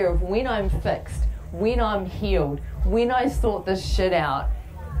idea of when I'm fixed, when I'm healed, when I sort this shit out,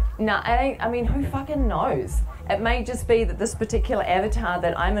 I mean, who fucking knows? It may just be that this particular avatar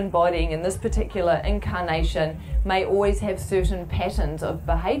that I'm embodying in this particular incarnation may always have certain patterns of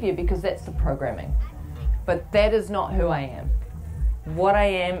behavior, because that's the programming. But that is not who I am. What I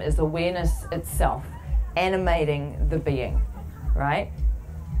am is awareness itself, animating the being, right?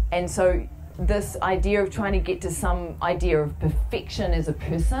 And so this idea of trying to get to some idea of perfection as a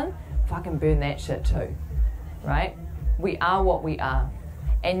person, fucking burn that shit too, right? We are what we are.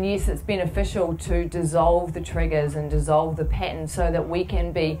 And yes, it's beneficial to dissolve the triggers and dissolve the patterns, so that we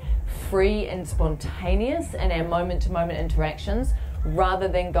can be free and spontaneous in our moment-to-moment interactions, rather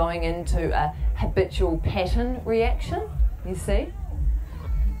than going into a habitual pattern reaction, you see?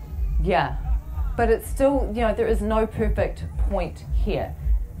 Yeah. But it's still, you know, there is no perfect point here.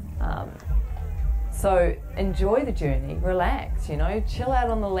 So enjoy the journey, relax, you know, chill out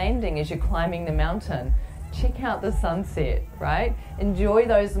on the landing as you're climbing the mountain. Check out the sunset, right? Enjoy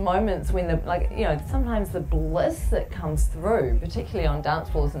those moments when sometimes the bliss that comes through, particularly on dance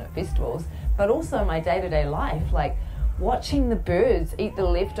floors and at festivals, but also my day-to-day life, like watching the birds eat the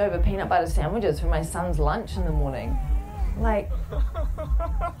leftover peanut butter sandwiches from my son's lunch in the morning. Like,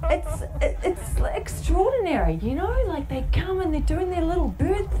 it's extraordinary, you know? Like, they come and they're doing their little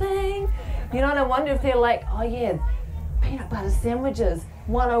bird thing, you know, and I wonder if they're like, oh yeah, peanut butter sandwiches,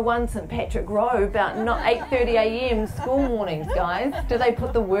 101 St. Patrick Row, about 8:30 a.m. school mornings, guys. Do they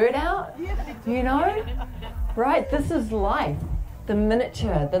put the word out? You know? Right? This is life. The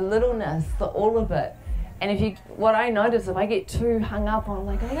miniature, the littleness, the all of it. And what I notice, if I get too hung up on,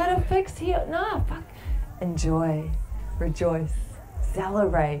 like, I gotta fix here, no, fuck. Enjoy, rejoice,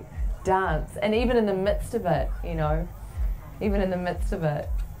 celebrate, dance. And even in the midst of it, you know, even in the midst of it,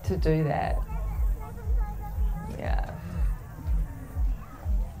 to do that. Yeah.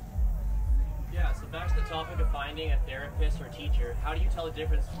 Yeah, so back to the topic of finding a therapist or teacher, how do you tell the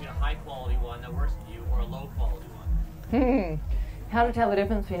difference between a high quality one that works for you or a low quality one? How to tell the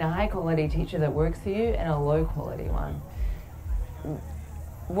difference between a high quality teacher that works for you and a low quality one?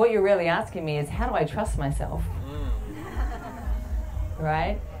 What you're really asking me is, how do I trust myself?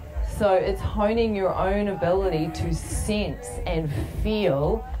 Right? So it's honing your own ability to sense and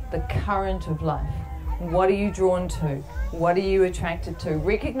feel the current of life. What are you drawn to? What are you attracted to?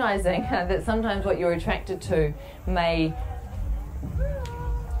 Recognizing that sometimes what you're attracted to may...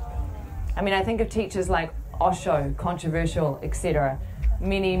 I mean, I think of teachers like Osho, controversial, etc.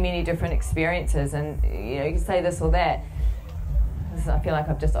 Many different experiences, and you know, you can say this or that. I feel like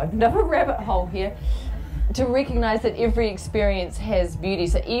I've just opened up a rabbit hole here. To recognize that every experience has beauty.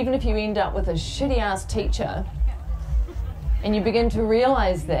 So even if you end up with a shitty ass teacher, and you begin to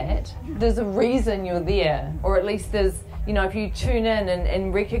realize that, there's a reason you're there. Or at least there's, you know, if you tune in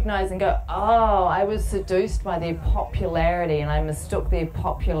and recognize and go, oh, I was seduced by their popularity and I mistook their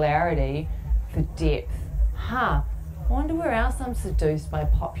popularity for depth. I wonder where else I'm seduced by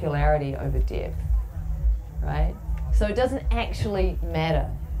popularity over depth, right? So it doesn't actually matter,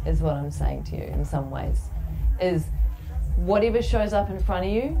 is what I'm saying to you in some ways. Is whatever shows up in front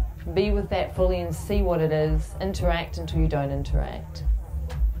of you, be with that fully and see what it is. Interact until you don't interact.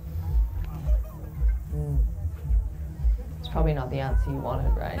 It's probably not the answer you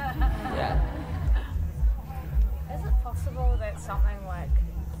wanted, right? Yeah. Is it possible that something like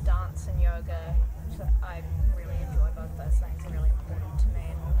dance and yoga, which I really enjoy both those things, are really important to me,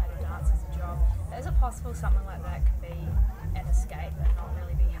 and I do dance as a job, is it possible something like that can be an escape and not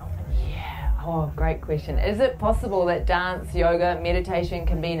really be helping you? Yeah. Oh, great question. Is it possible that dance, yoga, meditation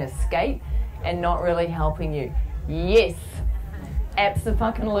can be an escape and not really helping you? Yes.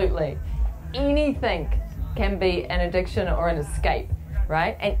 Abso-fucking-lutely. Anything can be an addiction or an escape,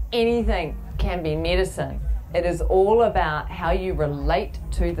 right? And anything can be medicine. It is all about how you relate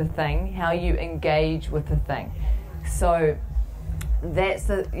to the thing, how you engage with the thing. So that's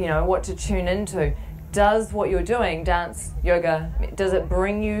what to tune into. Does what you're doing, dance, yoga, does it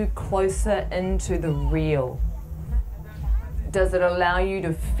bring you closer into the real? Does it allow you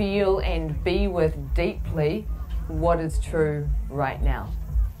to feel and be with deeply what is true right now?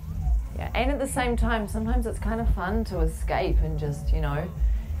 Yeah. And at the same time, sometimes it's kind of fun to escape and just,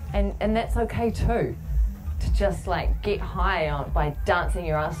 and that's okay too. To just like get high on by dancing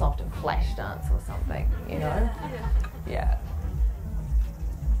your ass off to flash dance or something, Yeah.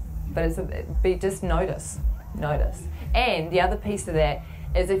 But just notice. And the other piece of that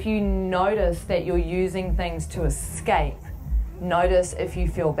is if you notice that you're using things to escape, notice if you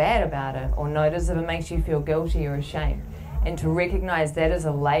feel bad about it, or notice if it makes you feel guilty or ashamed, and to recognize that is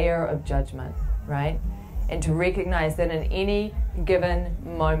a layer of judgment, right? And to recognize that in any given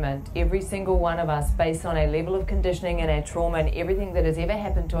moment, every single one of us, based on our level of conditioning and our trauma and everything that has ever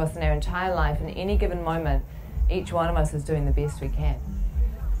happened to us in our entire life, in any given moment, each one of us is doing the best we can,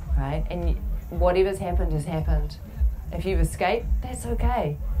 right? And whatever's happened has happened. If you've escaped, that's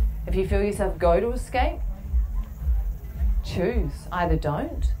okay. If you feel yourself go to escape, choose. Either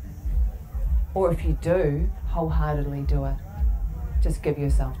don't, or if you do, wholeheartedly do it. Just give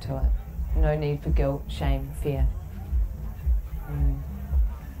yourself to it. No need for guilt, shame, fear.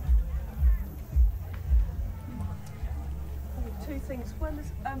 Two things. One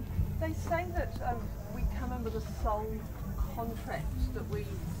is they say that we come in with a soul contract, that we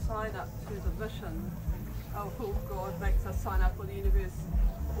sign up to the vision of who God makes us sign up, or the universe,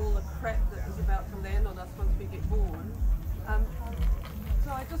 all the crap that is about to land on us once we get born.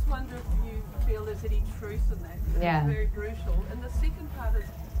 So I just wonder if you feel there's any truth in that. Yeah. It's very brutal. And the second part is,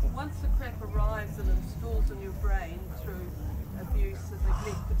 once the crap arrives and installs in your brain through abuse and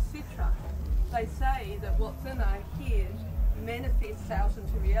neglect, etc., they say that what's in our head manifests out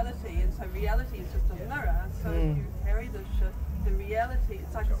into reality, and so reality is just a mirror. So if you carry this shit, the reality,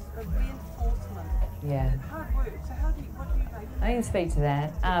 it's like a reinforcement. Yeah. It's hard work. So what do you make? I can speak to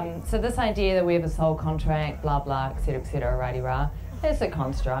that. So this idea that we have a soul contract, blah, blah, etc., righty-rah, it's a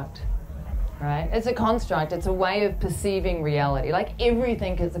construct, right? It's a construct. It's a way of perceiving reality. Like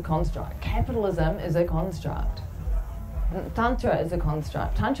everything is a construct. Capitalism is a construct. Tantra is a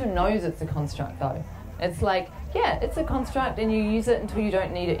construct. Tantra knows it's a construct, though. It's like, yeah, it's a construct, and you use it until you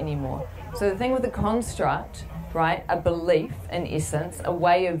don't need it anymore. So the thing with a construct, right, a belief in essence, a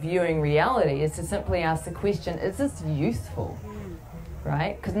way of viewing reality, is to simply ask the question, is this useful,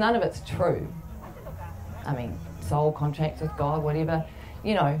 right? Because none of it's true. I mean, soul contracts with God, whatever,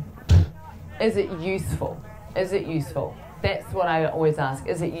 is it useful? Is it useful? That's what I always ask.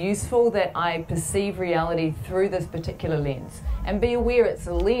 Is it useful that I perceive reality through this particular lens? And be aware it's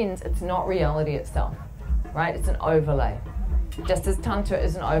a lens, it's not reality itself, right? It's an overlay. Just as Tantra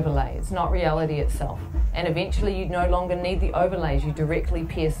is an overlay, it's not reality itself. And eventually you no longer need the overlays, you directly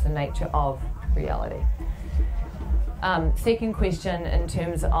pierce the nature of reality. Second question, in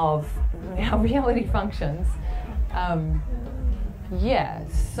terms of how reality functions,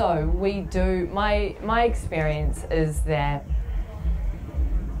 so we do, my experience is that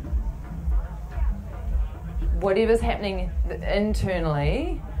whatever's happening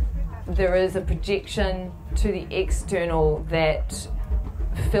internally, there is a projection to the external that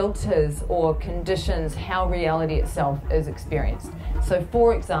filters or conditions how reality itself is experienced. So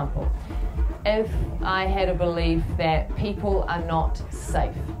for example, if I had a belief that people are not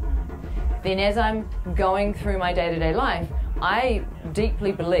safe, then as I'm going through my day-to-day life, I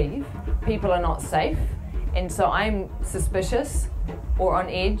deeply believe people are not safe, and so I'm suspicious or on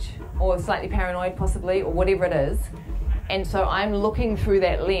edge or slightly paranoid possibly, or whatever it is, and so I'm looking through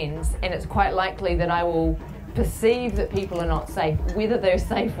that lens, and it's quite likely that I will perceive that people are not safe, whether they're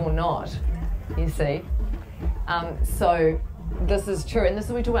safe or not, you see. So this is true, and this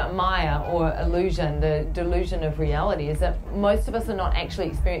is when we talk about Maya, or illusion, the delusion of reality, is that most of us are not actually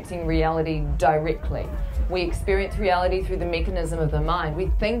experiencing reality directly. We experience reality through the mechanism of the mind. We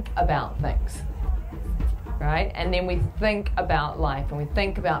think about things, right? And then we think about life, and we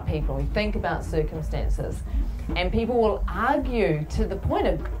think about people, we think about circumstances. And people will argue to the point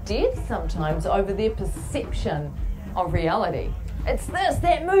of death sometimes over their perception of reality. It's this,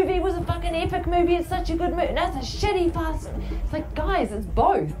 that movie was a fucking epic movie, it's such a good movie, that's a shitty fast. It's like, guys, it's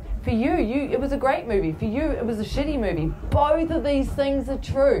both. For you, it was a great movie. For you, it was a shitty movie. Both of these things are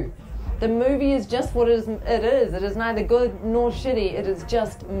true. The movie is just what it is. It is neither good nor shitty. It is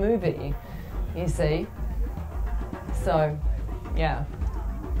just a movie, you see. So, yeah.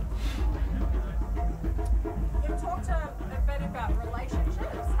 You've talked a bit about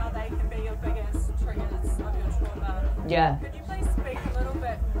relationships, how they can be your biggest triggers of your trauma. Yeah. Could you please speak a little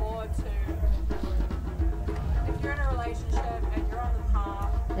bit more to if you're in a relationship and you're on the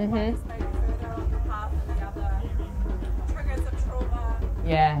path, one is maybe further on the path than the other, triggers of trauma,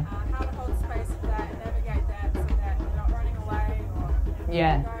 Yeah. how to hold space for that, navigate that so that you're not running away or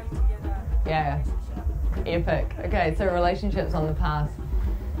Yeah. going together. Yeah. Epic. Okay, so relationships on the path.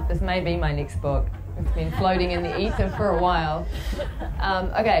 This may be my next book. It's been floating in the ether for a while.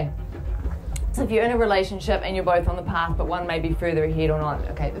 Okay. So if you're in a relationship and you're both on the path, but one may be further ahead or not.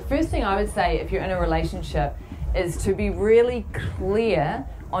 Okay, the first thing I would say if you're in a relationship is to be really clear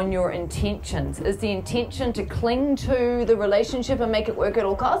on your intentions. Is the intention to cling to the relationship and make it work at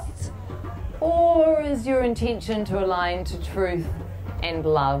all costs? Or is your intention to align to truth and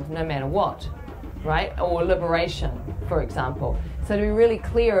love no matter what? Right? Or liberation, for example. So to be really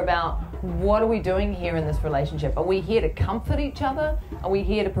clear about what are we doing here in this relationship? Are we here to comfort each other? Are we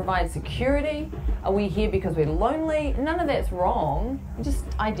here to provide security? Are we here because we're lonely? None of that's wrong. You just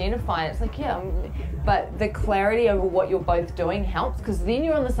identify it. It's like, yeah, but the clarity over what you're both doing helps because then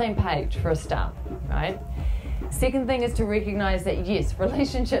you're on the same page for a start, right? Second thing is to recognize that, yes,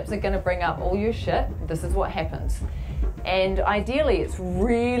 relationships are going to bring up all your shit. This is what happens. And ideally, it's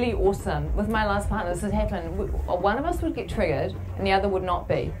really awesome. With my last partner, this has happened. One of us would get triggered and the other would not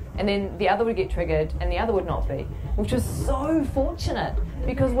be. And then the other would get triggered and the other would not be, which was so fortunate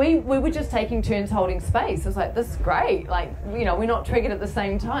because we were just taking turns holding space. It was like, this is great. Like, you know, we're not triggered at the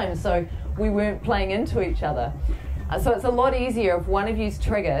same time, so we weren't playing into each other. So it's a lot easier if one of you's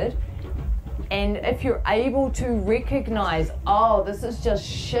triggered. And if you're able to recognize, oh, this is just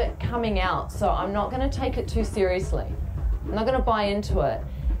shit coming out, so I'm not going to take it too seriously. I'm not going to buy into it.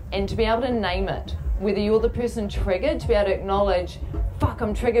 And to be able to name it, whether you're the person triggered, to be able to acknowledge, fuck,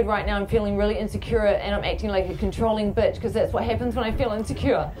 I'm triggered right now, I'm feeling really insecure and I'm acting like a controlling bitch because that's what happens when I feel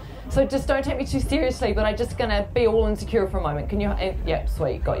insecure. So just don't take me too seriously, but I'm just going to be all insecure for a moment. Can you, yep,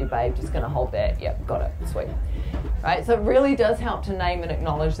 sweet, got you, babe, just going to hold that. Yep, got it, sweet. Right, so it really does help to name and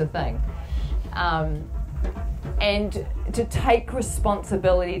acknowledge the thing. And to take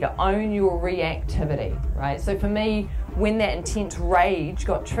responsibility, to own your reactivity, right? So for me, when that intense rage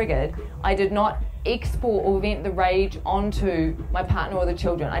got triggered, I did not export or vent the rage onto my partner or the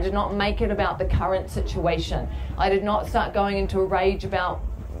children. I did not make it about the current situation. I did not start going into a rage about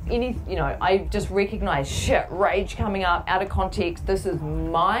any, you know, I just recognized, shit, rage coming up out of context. This is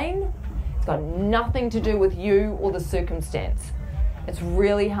mine. It's got nothing to do with you or the circumstance. It's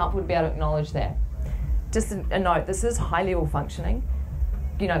really helpful to be able to acknowledge that. Just a note, this is high level functioning,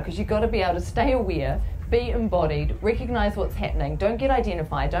 you know, because you've got to be able to stay aware, be embodied, recognize what's happening, don't get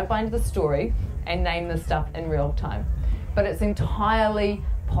identified, don't buy into the story, and name this stuff in real time. But it's entirely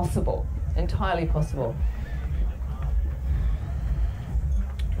possible, entirely possible.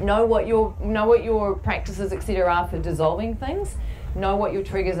 Know what your practices, etc. are for dissolving things. Know what your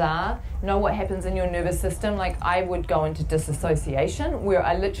triggers are. Know what happens in your nervous system. Like I would go into disassociation where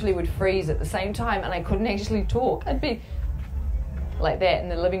I literally would freeze at the same time and I couldn't actually talk. I'd be like that in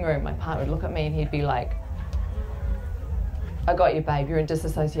the living room. My partner would look at me and he'd be like, I got you, babe. You're in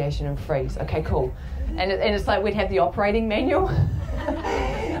disassociation and freeze. Okay, cool. And it's like we'd have the operating manual.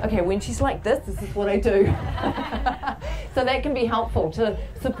 Okay, when she's like this is what I do. So that can be helpful to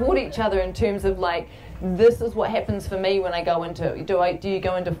support each other in terms of like, this is what happens for me when I go into, do you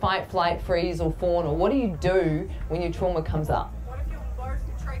go into fight, flight, freeze, or fawn, or what do you do when your trauma comes up? What if you're both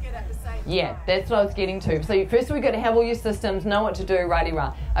triggered at the same time? Yeah, that's what I was getting to. So first we've got to have all your systems, know what to do,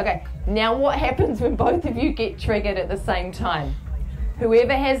 righty-rah. Okay, now what happens when both of you get triggered at the same time?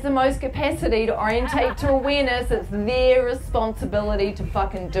 Whoever has the most capacity to orientate to awareness, it's their responsibility to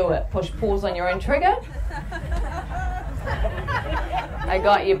fucking do it. Push pause on your own trigger. I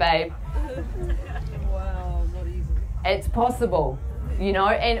got you, babe. Wow, not easy. It's possible, you know,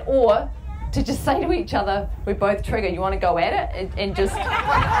 and or to just say to each other, we're both triggered, you want to go at it? And just...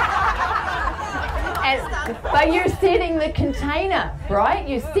 but you're setting the container, right?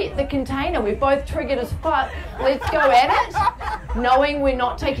 You set the container. We're both triggered as fuck. Let's go at it. Knowing we're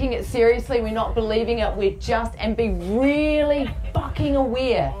not taking it seriously, we're not believing it, we're just, and be really fucking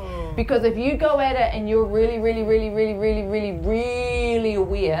aware. Because if you go at it and you're really, really, really, really, really, really, really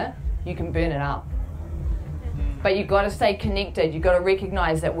aware, you can burn it up. But you've got to stay connected. You've got to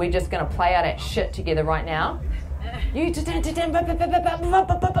recognize that we're just going to play out that shit together right now. You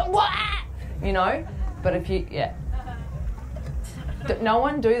what? You know? But if you, yeah. No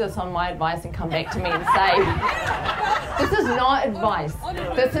one do this on my advice and come back to me and say, this is not advice.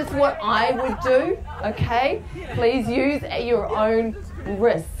 This is what I would do, okay? Please use at your own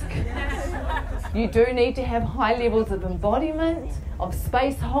risk. You do need to have high levels of embodiment, of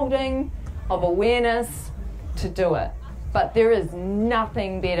space holding, of awareness to do it. But there is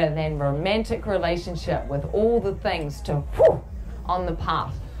nothing better than romantic relationship with all the things to on the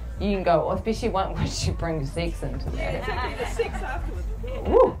path. You can go, especially once you bring sex into that. The sex afterwards.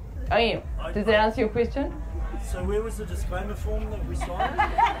 Woo. Oh, yeah. Does that answer your question? So where was the disclaimer form that we signed?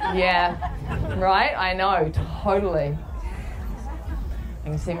 Yeah. Right? I know. Totally. I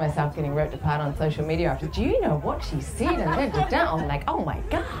can see myself getting ripped apart on social media after, do you know what she said? And I'm like, oh my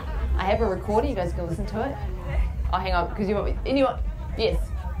God. I have a recording. You guys can listen to it. Oh, hang on, because you want me. Anyone? Yes.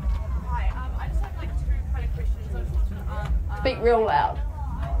 Hi, I just have like two kind of questions. I just want to Speak real loud.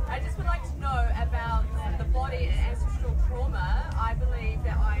 I just would like to know about the body and ancestral trauma. I believe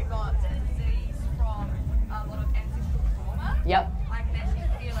that I got a disease from a lot of ancestral trauma. Yep. I can actually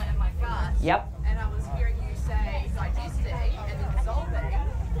feel it in my gut. Yep. And I was hearing you say digesting and then dissolving.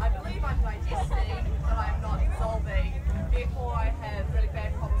 I believe I'm digesting, but I'm not dissolving. Therefore, I have really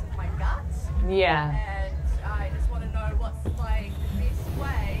bad problems with my gut. Yeah. And I just want to know what's like the best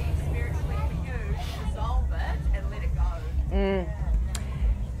way spiritually for you to dissolve it and let it go.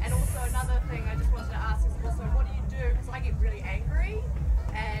 And also another thing I just wanted to ask is also what do you do, because I get really angry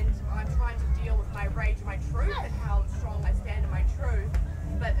and I'm trying to deal with my rage and my truth and how strong I stand in my truth,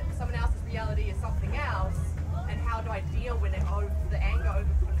 but someone else's reality is something else, and how do I deal when the anger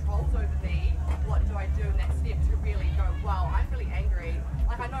controls over me? What do I do in that step to really go, wow, I'm really angry.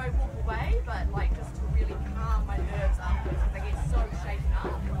 Like I know I walk away, but like just to really calm my nerves afterwards because I get so shaken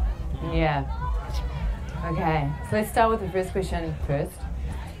up. Yeah. Okay. So let's start with the first question first.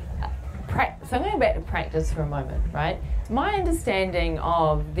 So I'm going back to practice for a moment, right? My understanding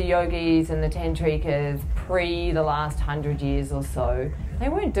of the yogis and the tantrikas pre the last 100 years or so, they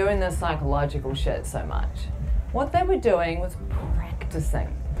weren't doing this psychological shit so much. What they were doing was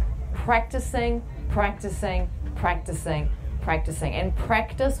practicing. Practicing, practicing, practicing, practicing. And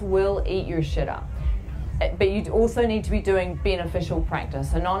practice will eat your shit up. But you also need to be doing beneficial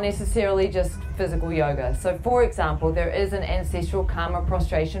practice, so not necessarily just physical yoga. So for example, there is an ancestral karma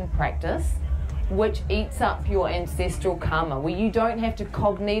prostration practice which eats up your ancestral karma, where you don't have to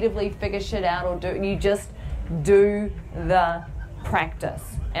cognitively figure shit out or do, you just do the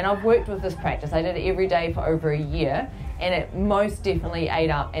practice. And I've worked with this practice. I did it every day for over a year, and it most definitely ate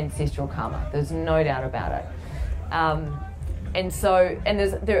up ancestral karma. There's no doubt about it.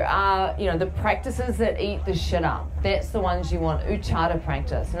 There are, the practices that eat the shit up. That's the ones you want. Uchata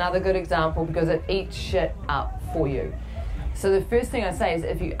practice, another good example, because it eats shit up for you. So the first thing I say is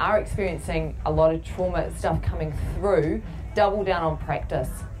if you are experiencing a lot of trauma stuff coming through, double down on practice.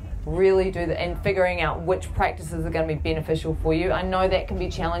 Really do that, and figuring out which practices are going to be beneficial for you. I know that can be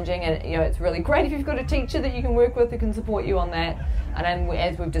challenging, and it's really great if you've got a teacher that you can work with who can support you on that. And then,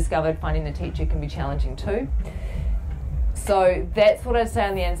 as we've discovered, finding the teacher can be challenging too. So that's what I'd say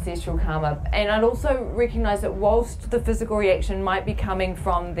on the ancestral karma. And I'd also recognize that whilst the physical reaction might be coming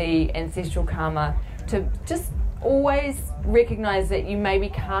from the ancestral karma, to just always recognize that you maybe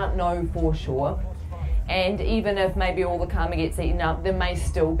can't know for sure. And even if maybe all the karma gets eaten up, there may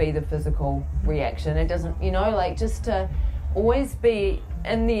still be the physical reaction. It doesn't, just to always be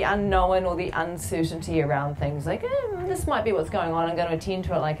in the unknown or the uncertainty around things. Like, this might be what's going on. I'm going to attend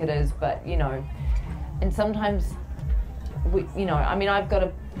to it like it is. But, and sometimes, I've got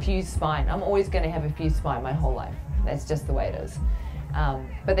a fused spine. I'm always going to have a fused spine my whole life. That's just the way it is.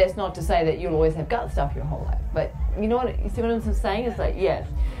 But that's not to say that you'll always have gut stuff your whole life. But you see what I'm saying? It's like, yeah.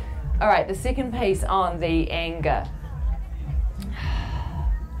 All right, the second piece on the anger.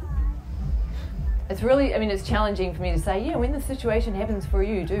 It's really, it's challenging for me to say, yeah, when the situation happens for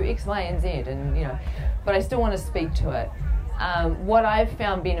you, do X, Y, and Z, and but I still want to speak to it. What I've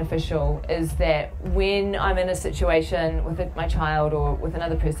found beneficial is that when I'm in a situation with my child or with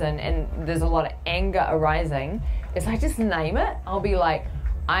another person and there's a lot of anger arising, is I just name it. I'll be like,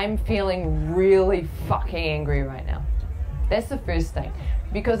 I'm feeling really fucking angry right now. That's the first thing.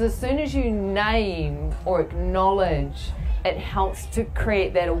 Because as soon as you name or acknowledge, it helps to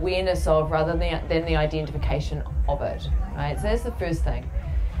create that awareness of rather than the identification of it. Right? So that's the first thing.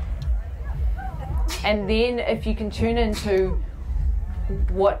 And then if you can tune into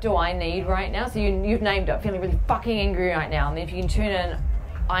what do I need right now? So you've named it, feeling really fucking angry right now. And then if you can tune in,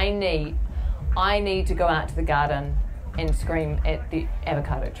 I need to go out to the garden and scream at the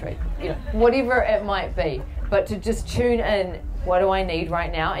avocado tree. Whatever it might be. but to just tune in, what do I need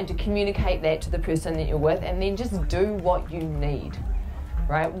right now, and to communicate that to the person that you're with, and then just do what you need,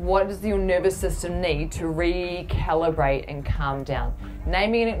 right? What does your nervous system need to recalibrate and calm down?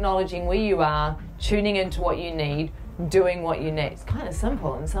 Naming and acknowledging where you are, tuning into what you need, doing what you need. It's kind of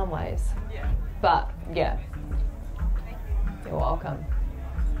simple in some ways. Yeah. But, yeah. You're welcome.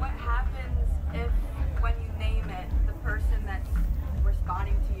 What happens if, when you name it, the person that's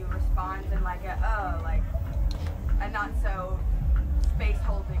responding to you responds in like a not so space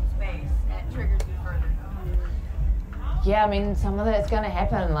holding space, and it triggers you further? Yeah, I mean, some of that's going to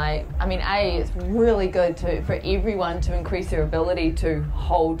happen. Like, I mean, it's really good for everyone to increase their ability to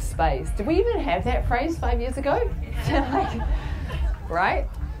hold space. Did we even have that phrase 5 years ago? Like, right?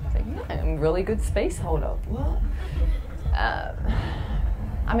 It's like, yeah, I'm a really good space holder. What?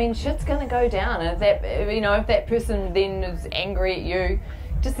 I mean, shit's going to go down. If that person then is angry at you,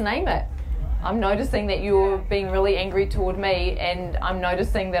 just name it. I'm noticing that you're being really angry toward me, and I'm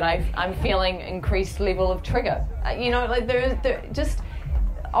noticing that I'm feeling increased level of trigger. Like there just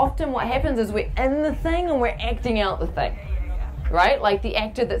often what happens is we're in the thing and we're acting out the thing, right? Like the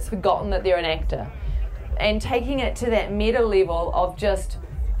actor that's forgotten that they're an actor, and taking it to that meta level of just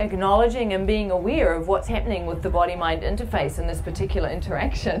acknowledging and being aware of what's happening with the body-mind interface in this particular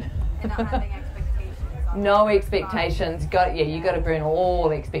interaction. And not having expectations. No expectations. You got to burn all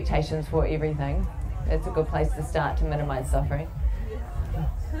the expectations for everything. That's a good place to start to minimize suffering.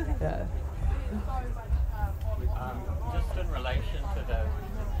 Yeah. Just in relation to the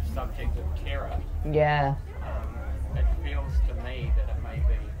subject of terror, Yeah. it feels to me that it may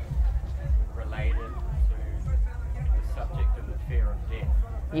be related to the subject of the fear of death.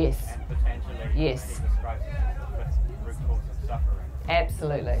 Yes. And potentially, Yes. he describes it as the fifth root cause of suffering.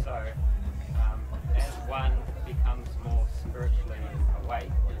 Absolutely. So, as one becomes more spiritually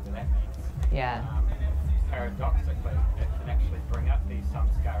awake, whatever that means, Yeah. paradoxically, it can actually bring up these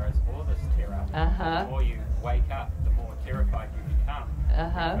samskaras or this terror. Uh-huh. The more you wake up, the more terrified you become.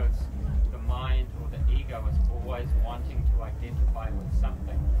 Uh-huh. Because the mind or the ego is always wanting to identify with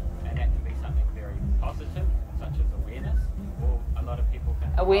something. And that can be something very positive, such as awareness, or a lot of people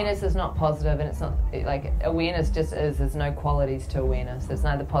can... Awareness is not positive, and it's not, like, awareness just is. There's no qualities to awareness. It's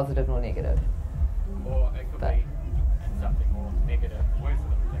neither positive nor negative. Or it could be something more negative, worse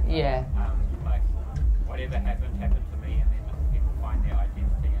than negative. Yeah. Like, whatever happened to me, and then people find their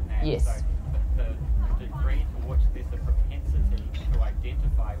identity in that. Yes. So the degree to which there's a propensity to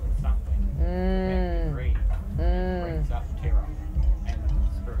identify with something, that degree brings up terror, and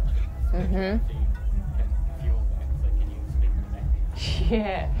spirituality can fuel that. So can you speak to that?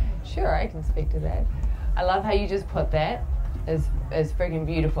 Yeah, sure, I can speak to that. I love how you just put that. Is freaking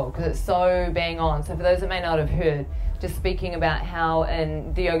beautiful, because it's so bang on. So for those that may not have heard, just speaking about how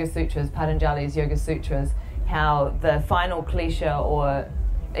in the Yoga Sutras, Patanjali's Yoga Sutras, how the final klesha or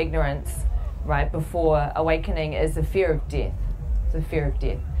ignorance, right, before awakening is the fear of death. It's the fear of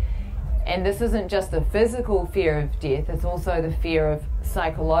death. And this isn't just the physical fear of death, it's also the fear of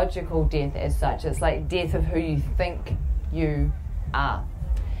psychological death as such. It's like death of who you think you are.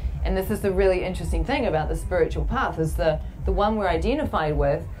 And this is the really interesting thing about the spiritual path, is the one we're identified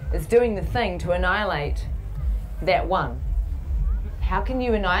with is doing the thing to annihilate that one. How can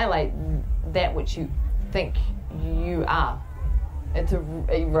you annihilate that which you think you are? It's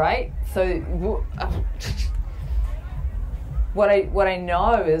right? So what I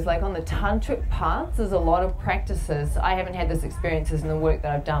know is, like, on the tantric paths, there's a lot of practices. I haven't had this experiences in the work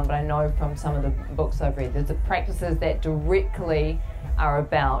that I've done, but I know from some of the books I've read, there's the practices that directly are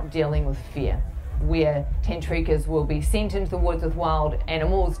about dealing with fear, where tantrikas will be sent into the woods with wild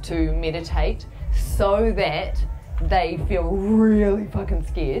animals to meditate so that they feel really fucking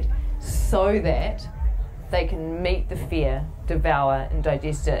scared, so that they can meet the fear, devour and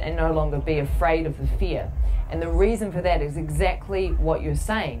digest it, and no longer be afraid of the fear. And the reason for that is exactly what you're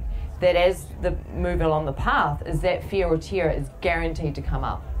saying, that as the move along the path, is that fear or terror is guaranteed to come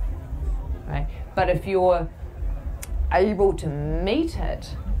up, right? But if you're able to meet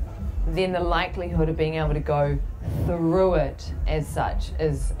it, then the likelihood of being able to go through it as such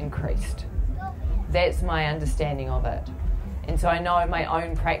is increased. That's my understanding of it. And so I know in my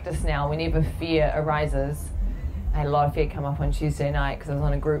own practice now, whenever fear arises, I had a lot of fear come up on Tuesday night because I was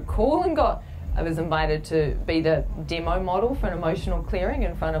on a group call and I was invited to be the demo model for an emotional clearing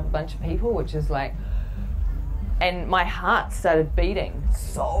in front of a bunch of people, which is like, and my heart started beating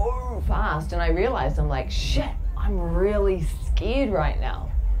so fast, and I realized, I'm like, shit, I'm really scared right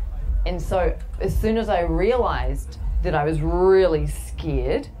now. And so as soon as I realized that I was really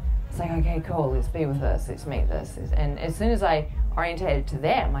scared, it's like, okay, cool, let's be with this, let's meet this. And as soon as I orientated to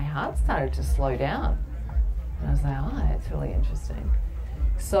that, my heart started to slow down. And I was like, oh, that's really interesting.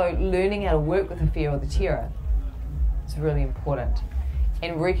 So learning how to work with the fear or the terror is really important.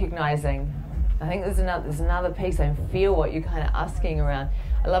 And recognizing, I think there's another piece. I feel what you're kind of asking around.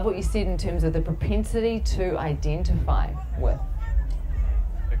 I love what you said in terms of the propensity to identify with.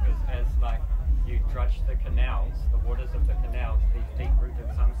 Because as like you drudge the canals, the waters of the canals, these deep-rooted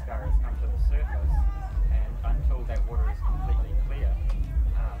samskaras come to the surface, and until that water is completely clear,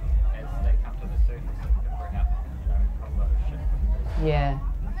 as they come to the surface, it can bring up, a whole lot of shit. Yeah.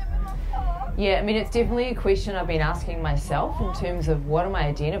 Yeah, I mean, it's definitely a question I've been asking myself in terms of what am I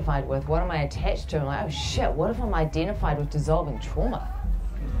identified with, what am I attached to? I'm like, oh shit, what if I'm identified with dissolving trauma?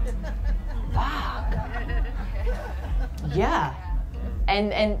 Fuck. Yeah.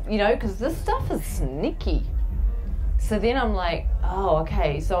 And you know, because this stuff is sneaky. So then I'm like, oh,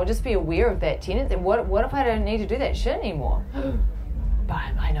 okay, so I'll just be aware of that tendency. What if I don't need to do that shit anymore?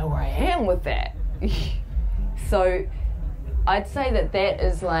 But I know where I am with that. So I'd say that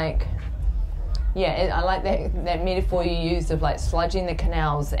is like, yeah, I like that metaphor you used of like sludging the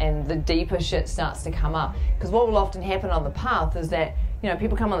canals and the deeper shit starts to come up. Because what will often happen on the path is that, you know,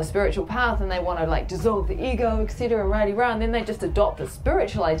 people come on the spiritual path and they want to like dissolve the ego, etc., and then they just adopt a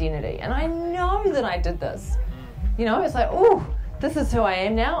spiritual identity. And I know that I did this. You know, it's like, oh, this is who I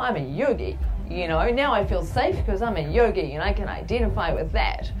am now. I'm a yogi. You know, now I feel safe because I'm a yogi and I can identify with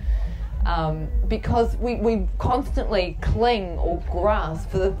that. Because we constantly cling or grasp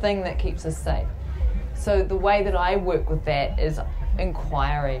for the thing that keeps us safe. So the way that I work with that is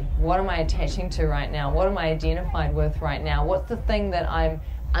inquiry. What am I attaching to right now? What am I identified with right now? What's the thing that I'm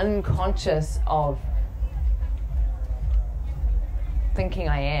unconscious of thinking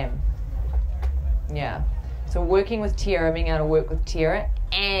I am? Yeah. So working with terror, being able to work with terror,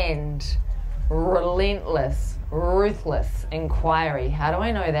 and relentless, ruthless inquiry. How do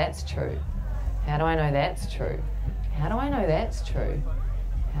I know that's true? How do I know that's true? How do I know that's true?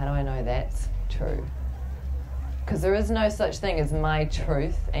 How do I know that's true? Because there is no such thing as my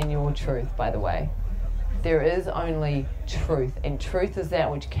truth and your truth, by the way. There is only truth, and truth is that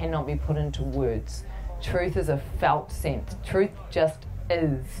which cannot be put into words. Truth is a felt sense. Truth just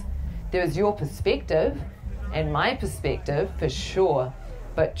is. There's your perspective and my perspective for sure,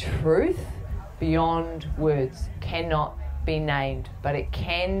 but truth beyond words cannot be named, but it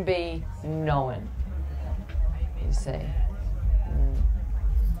can be known. You see.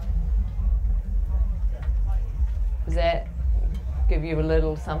 Does that give you a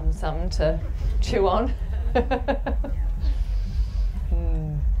little something to chew on?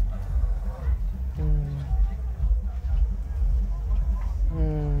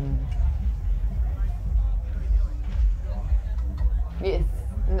 Yes,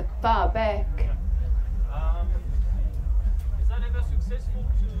 in the far back. Is that ever successful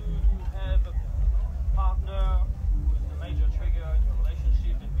to have a partner who is the major trigger in your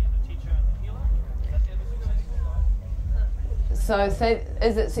relationship and be the teacher and the healer? Is that ever successful? So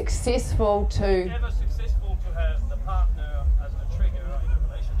is it successful to... Is it ever successful to have the partner as a trigger in a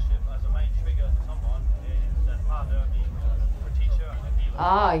relationship, as a main trigger to someone, and that partner being a teacher and a healer?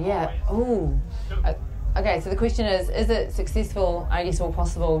 Ah, yeah. Ooh. Okay, so the question is it successful, I guess, or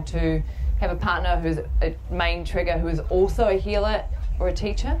possible to have a partner who's a main trigger who is also a healer or a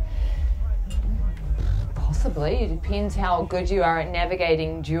teacher? Possibly. It depends how good you are at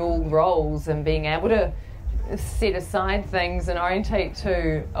navigating dual roles and being able to set aside things and orientate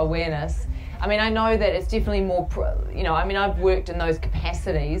to awareness. I mean, I know that it's definitely more, I've worked in those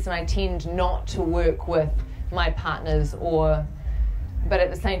capacities and I tend not to work with my partners but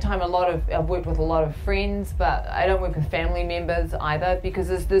at the same time, I've worked with a lot of friends, but I don't work with family members either because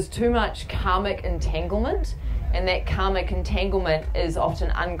there's too much karmic entanglement, and that karmic entanglement is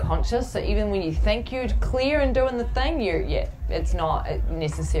often unconscious. So even when you think you're clear in doing the thing, it's not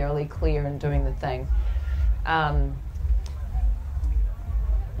necessarily clear in doing the thing. But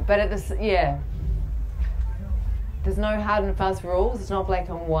there's no hard and fast rules. It's not black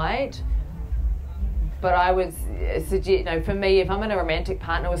and white. But I would suggest, for me, if I'm in a romantic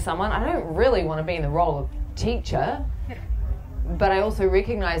partner with someone, I don't really want to be in the role of teacher. But I also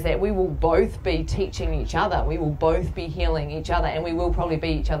recognize that we will both be teaching each other. We will both be healing each other. And we will probably be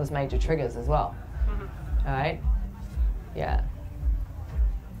each other's major triggers as well. All right? Yeah.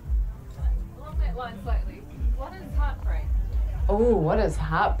 Along that line slightly, what is heartbreak? Oh, what is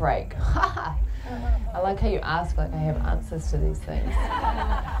heartbreak? I like how you ask like I have answers to these things.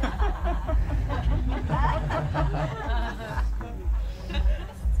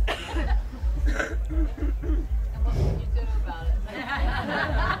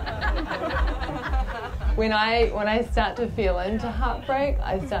 When I start to feel into heartbreak,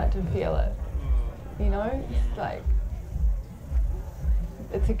 I start to feel it. You know, it's like,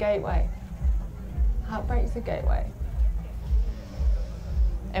 it's a gateway. Heartbreak's a gateway.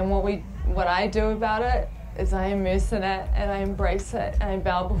 And what I do about it is I immerse in it and I embrace it and I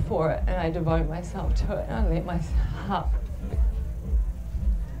bow before it and I devote myself to it and I let my heart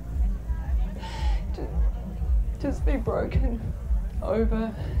just be broken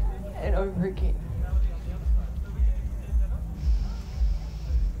over and over again.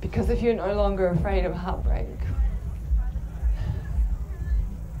 Because if you're no longer afraid of heartbreak,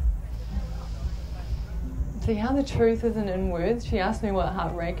 see how the truth isn't in words? She asked me what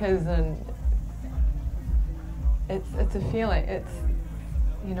heartbreak is, and it's a feeling. It's,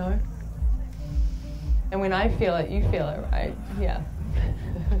 you know. And when I feel it, you feel it, right? Yeah.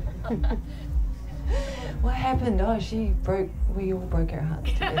 What happened? Oh, we all broke our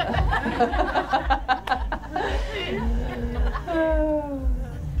hearts together.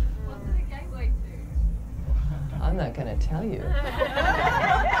 What's it a gateway to? I'm not going to tell you. As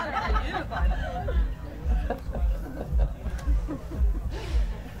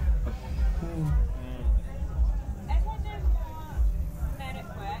I do more somatic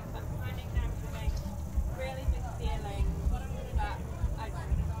work, I'm finding that I'm having really big feelings, but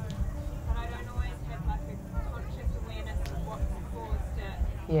I don't always have like a conscious awareness of what's caused it.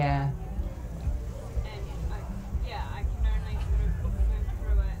 Yeah. And I can only sort of move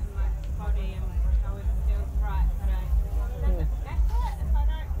through it in my body and how it feels right, but it doesn't matter if I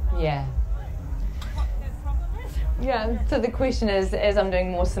don't know Yeah. what the problem is. Yeah, so the question is, as I'm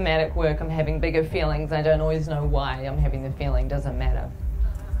doing more somatic work, I'm having bigger feelings. I don't always know why I'm having the feeling. Doesn't matter.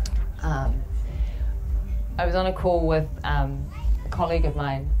 I was on a call with a colleague of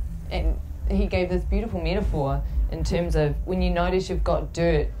mine, and he gave this beautiful metaphor in terms of when you notice you've got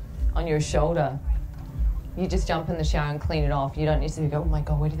dirt on your shoulder, you just jump in the shower and clean it off. You don't necessarily go, oh my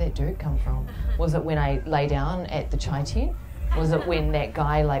God, where did that dirt come from? Was it when I lay down at the chai tent? Was it when that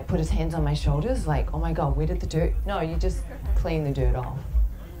guy like put his hands on my shoulders? Like, oh my God, where did the dirt? No, you just clean the dirt off,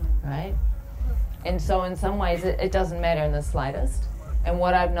 right? And so in some ways it doesn't matter in the slightest. And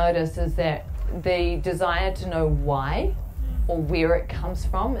what I've noticed is that the desire to know why or where it comes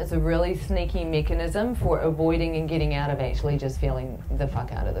from is a really sneaky mechanism for avoiding and getting out of actually just feeling the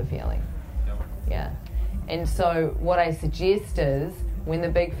fuck out of the feeling. Yeah. And so what I suggest is, when the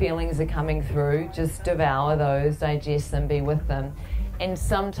big feelings are coming through, just devour those, digest them, be with them. And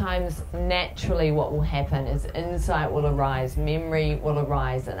sometimes naturally what will happen is insight will arise, memory will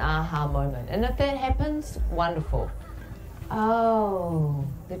arise, an aha moment. And if that happens, wonderful. Oh,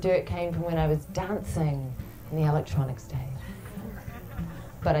 the dirt came from when I was dancing in the electronic stage.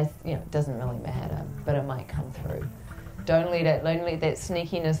 But it doesn't really matter, but it might come through. Don't let that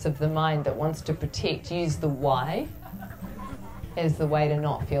sneakiness of the mind that wants to protect use the why as the way to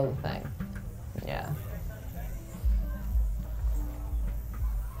not feel the thing. Yeah.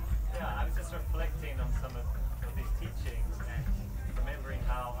 Yeah, I was just reflecting on some of these teachings and remembering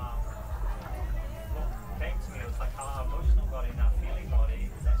how what came to me was like how our emotional body and our feeling body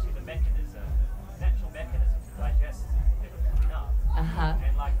is actually the natural mechanism to digest everything enough.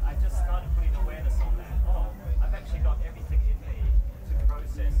 And like I just started putting awareness on that. Oh, I've actually got everything in me to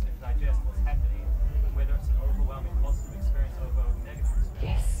process and digest what's happening, whether it's an overwhelming positive experience over a negative experience.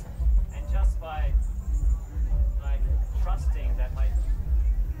 Yes. And just by like trusting that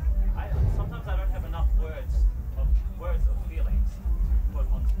sometimes I don't have enough words of feelings to put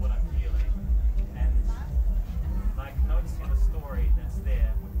on what I'm feeling, and like noticing the story that's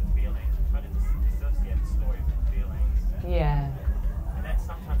there with the feelings, and trying to dissociate the story from the feelings. Yeah. And that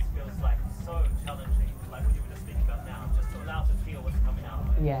sometimes feels like so challenging, like what you were just speaking about now, just to allow to feel what's coming out.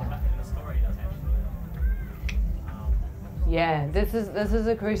 Yeah. But in the story does actually. Yeah, this is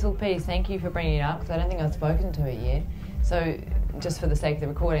a crucial piece. Thank you for bringing it up, because I don't think I've spoken to it yet. So just for the sake of the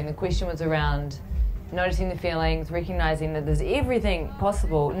recording, the question was around noticing the feelings, recognizing that there's everything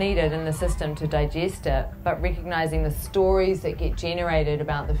possible needed in the system to digest it, but recognizing the stories that get generated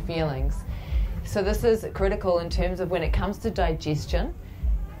about the feelings. So this is critical in terms of when it comes to digestion,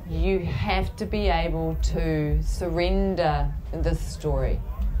 you have to be able to surrender the story,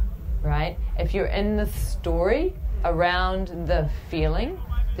 right? If you're in the story around the feeling,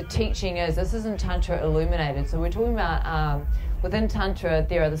 the teaching is, this isn't Tantra illuminated, so we're talking about, within Tantra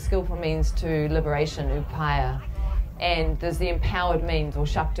there are the skillful means to liberation, upaya, and there's the empowered means, or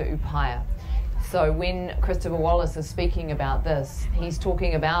shakta upaya. So when Christopher Wallace is speaking about this, he's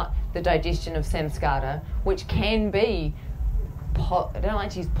talking about the digestion of samskara, which can be, I don't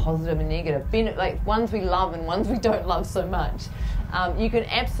like to use positive and negative, like ones we love and ones we don't love so much. You can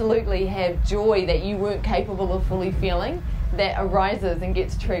absolutely have joy that you weren't capable of fully feeling that arises and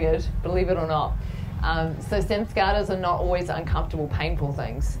gets triggered, believe it or not. So samskaras are not always uncomfortable, painful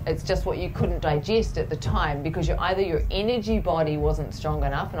things. It's just what you couldn't digest at the time because either your energy body wasn't strong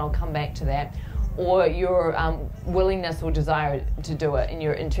enough, and I'll come back to that, or your willingness or desire to do it and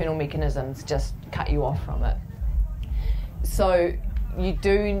your internal mechanisms just cut you off from it. So you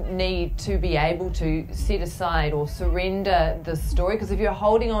do need to be able to set aside or surrender the story, because if you're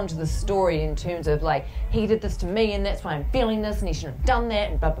holding on to the story in terms of like, he did this to me and that's why I'm feeling this and he shouldn't have done that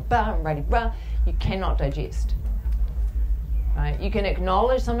and blah blah blah and blah blah, you cannot digest. Right? You can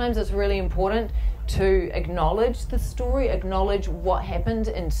acknowledge, sometimes it's really important to acknowledge the story, acknowledge what happened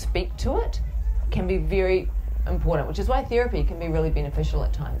and speak to it, can be very important, which is why therapy can be really beneficial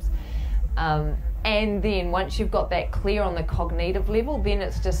at times. And then once you've got that clear on the cognitive level, then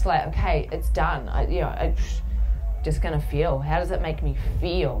it's just like, okay, it's done. I'm just going to feel. How does it make me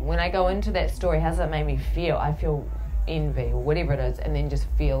feel? When I go into that story, how does it make me feel? I feel envy or whatever it is, and then just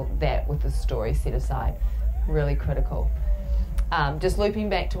feel that with the story set aside. Really critical. Just looping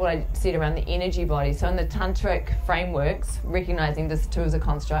back to what I said around the energy body. So in the tantric frameworks, recognizing this too as a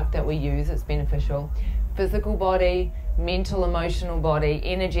construct that we use, it's beneficial. Physical body, mental, emotional body,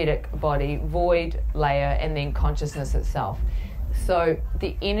 energetic body, void layer, and then consciousness itself. So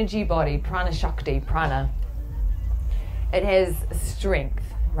the energy body, prana shakti, prana, it has strength,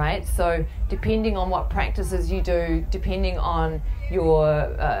 right? So depending on what practices you do, depending on your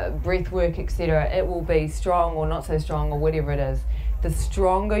breath work, etc., it will be strong or not so strong or whatever it is. The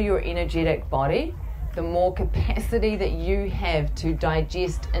stronger your energetic body, the more capacity that you have to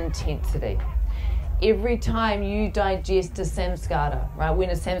digest intensity. Every time you digest a samskara, right,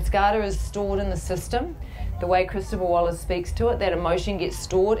 when a samskara is stored in the system, the way Christopher Wallace speaks to it, that emotion gets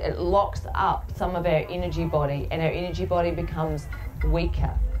stored, it locks up some of our energy body, and our energy body becomes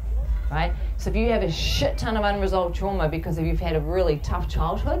weaker, right? So if you have a shit ton of unresolved trauma because if you've had a really tough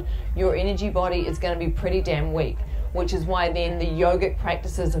childhood, your energy body is going to be pretty damn weak, which is why then the yogic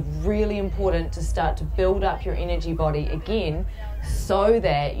practices are really important to start to build up your energy body again, so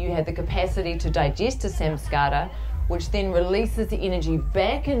that you have the capacity to digest a samskara, which then releases the energy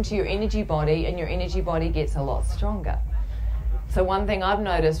back into your energy body, and your energy body gets a lot stronger. So one thing I've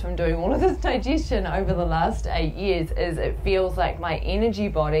noticed from doing all of this digestion over the last 8 years is it feels like my energy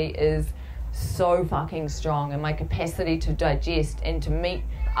body is so fucking strong, and my capacity to digest and to meet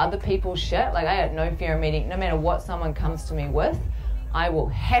other people's shit, like I have no fear of meeting, no matter what someone comes to me with, I will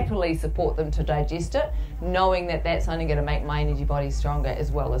happily support them to digest it, knowing that that's only going to make my energy body stronger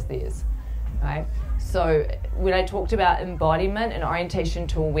as well as theirs, right? So when I talked about embodiment and orientation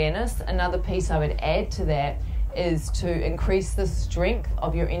to awareness, another piece I would add to that is to increase the strength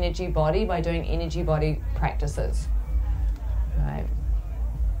of your energy body by doing energy body practices, right?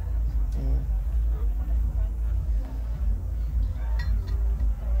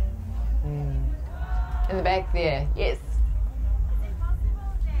 In the back there, yes.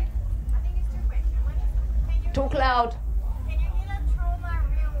 Talk loud. Can you heal a trauma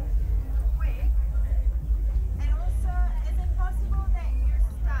real quick? And also, is it possible that you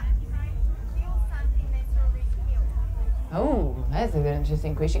start trying to heal something that's already healed? Oh, that's an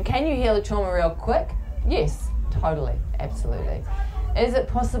interesting question. Can you heal a trauma real quick? Yes, totally, absolutely. Is it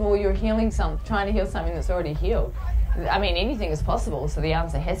possible you're trying to heal something that's already healed? I mean, anything is possible, so the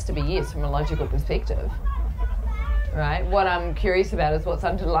answer has to be yes from a logical perspective. Right? What I'm curious about is what's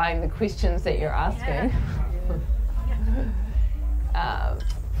underlying the questions that you're asking.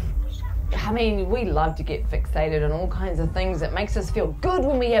 I mean, we love to get fixated on all kinds of things. It makes us feel good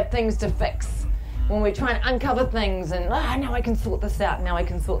when we have things to fix, when we're trying to uncover things and, now I can sort this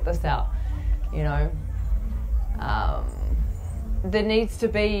out, you know. There needs to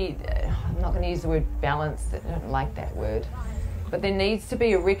be, I'm not going to use the word balance, I don't like that word, but there needs to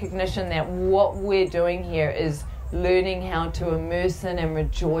be a recognition that what we're doing here is learning how to immerse in and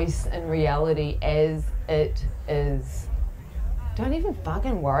rejoice in reality as it is. Don't even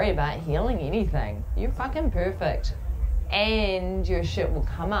fucking worry about healing anything. You're fucking perfect. And your shit will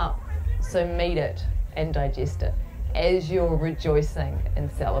come up, so meet it and digest it as you're rejoicing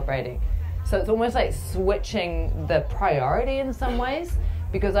and celebrating. So it's almost like switching the priority in some ways,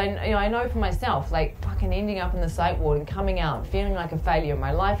 because I know for myself, like fucking ending up in the psych ward and coming out and feeling like a failure,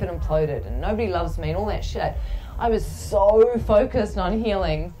 my life had imploded and nobody loves me and all that shit. I was so focused on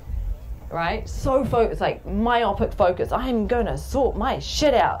healing, right? So focused, like myopic focus. I'm gonna sort my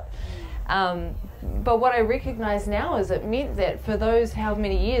shit out. But what I recognize now is it meant that for those how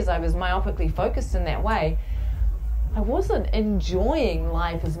many years I was myopically focused in that way, I wasn't enjoying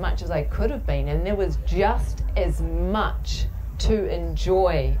life as much as I could have been, and there was just as much to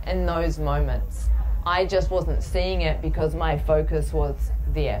enjoy in those moments. I just wasn't seeing it because my focus was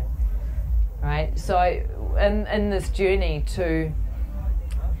there. right? So in this journey to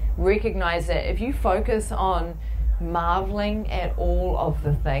recognize that if you focus on marveling at all of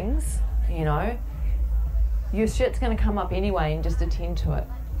the things, you know, your shit's going to come up anyway, and just attend to it.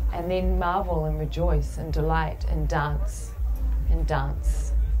 And then marvel and rejoice and delight and dance and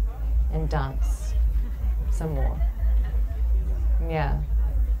dance and dance some more. Yeah.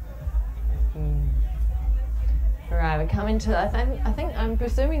 All right, we're coming to, I think I'm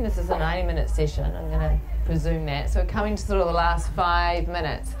presuming this is a 90-minute session. I'm going to presume that. So we're coming to sort of the last 5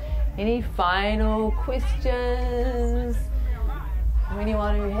 minutes. Any final questions?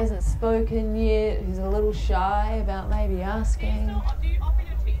 Anyone who hasn't spoken yet, who's a little shy about maybe asking? Do you offer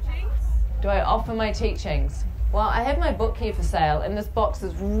your teachings? Do I offer my teachings? Well, I have my book here for sale, and this box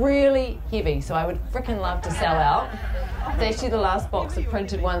is really heavy, so I would frickin' love to sell out. It's actually the last box of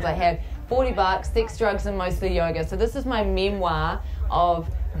printed ones I have. $40, sex, drugs, and mostly yoga. So this is my memoir of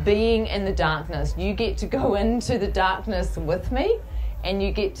being in the darkness. You get to go into the darkness with me, and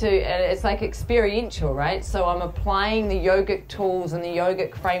you get to, it's like experiential, right? So I'm applying the yogic tools and the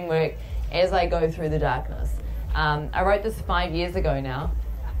yogic framework as I go through the darkness. I wrote this 5 years ago now,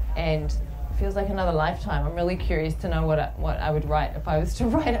 and it feels like another lifetime. I'm really curious to know what I would write if I was to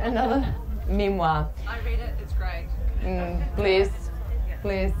write another memoir. I read it, it's great. Bless.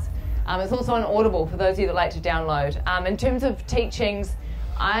 It's also on Audible for those of you that like to download. In terms of teachings,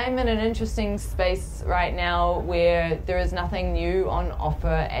 I'm in an interesting space right now where there is nothing new on offer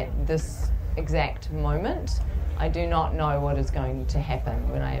at this exact moment. I do not know what is going to happen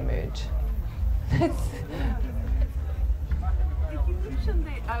when I emerge. You mentioned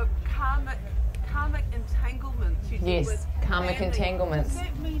the karmic entanglements you deal Yes, with karmic family. entanglements. Does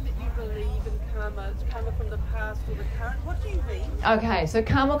that mean that you believe in karma? It's karma from the past or the current? What do you mean? Okay, so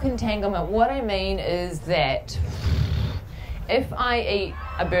karmic entanglement, what I mean is that if I eat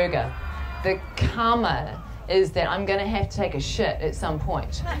a burger, the karma is that I'm going to have to take a shit at some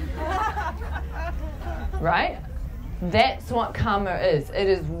point. Right? That's what karma is. It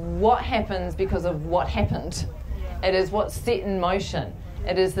is what happens because of what happened. It is what's set in motion.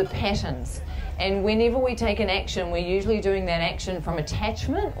 It is the patterns. And whenever we take an action, we're usually doing that action from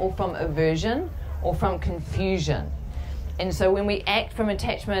attachment or from aversion or from confusion. And so when we act from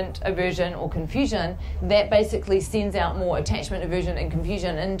attachment, aversion, or confusion, that basically sends out more attachment, aversion, and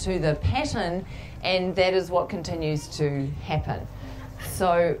confusion into the pattern, and that is what continues to happen.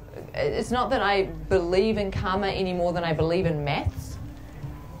 So it's not that I believe in karma any more than I believe in maths.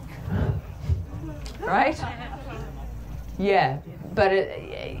 Right? Yeah, but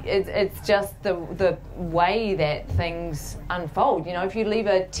it's just the way that things unfold. You know, if you leave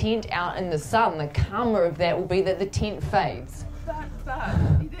a tent out in the sun, the karma of that will be that the tent fades. But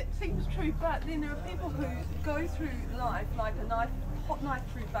that seems true, but then there are people who go through life like a hot knife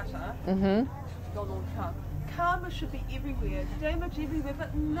through butter. Donald Trump. Karma should be everywhere, damage everywhere,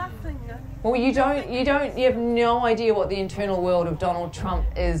 but nothing. Well, you have no idea what the internal world of Donald Trump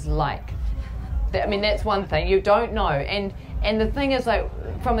is like. I mean, that's one thing. You don't know. And the thing is, like,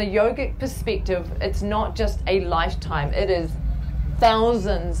 from a yogic perspective, it's not just a lifetime. It is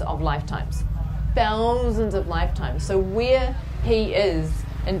thousands of lifetimes. Thousands of lifetimes. So where he is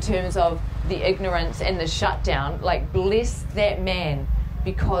in terms of the ignorance and the shutdown, like, bless that man,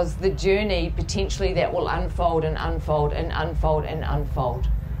 because the journey potentially that will unfold and unfold and unfold and unfold,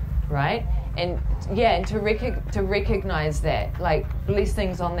 right? And yeah, and to recognize that, like,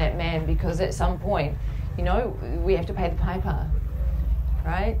 blessings on that man, because at some point, you know, we have to pay the piper,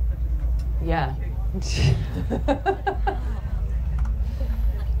 right? Yeah.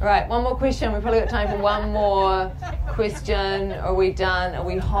 All right, one more question. We've probably got time for one more question. Are we done? Are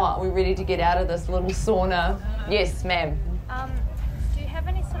we hot? Are we ready to get out of this little sauna? Yes, ma'am. Do you have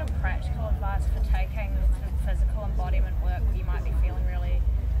any sort of practical advice for taking sort of physical embodiment work where you might be feeling really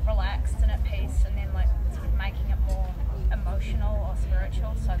relaxed and at peace, and then like sort of making it more emotional or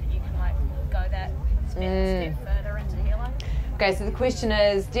spiritual so that you can like go that step further into healing? Okay, so the question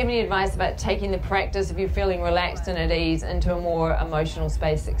is, do you have any advice about taking the practice if you're feeling relaxed and at ease into a more emotional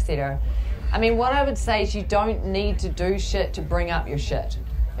space, etc.? I mean, what I would say is you don't need to do shit to bring up your shit.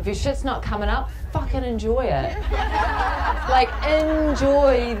 If your shit's not coming up, fucking enjoy it. Like,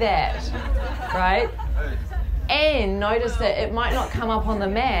 enjoy that, right? And notice that it might not come up on the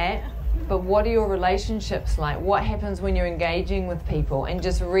mat, but what are your relationships like? What happens when you're engaging with people? And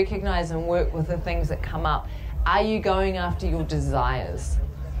just recognize and work with the things that come up. Are you going after your desires?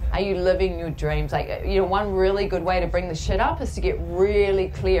 Are you living your dreams? Like, you know, one really good way to bring the shit up is to get really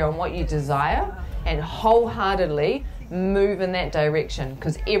clear on what you desire and wholeheartedly move in that direction,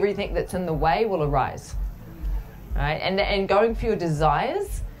 because everything that's in the way will arise. Right? And going for your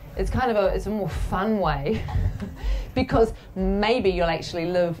desires It's kind of it's a more fun way because maybe you'll actually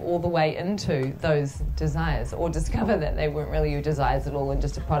live all the way into those desires or discover that they weren't really your desires at all and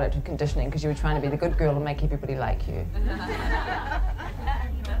just a product of conditioning because you were trying to be the good girl and make everybody like you.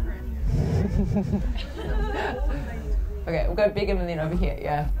 Okay, we'll go Begum and then over here,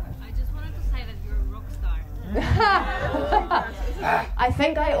 yeah. I just wanted to say that you're a rock star. I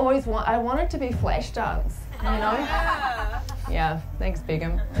think I wanted to be Flashdance, you know? Yeah, thanks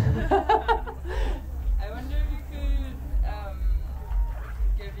Begum. I wonder if you could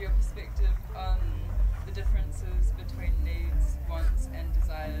give your perspective on the differences between needs, wants, and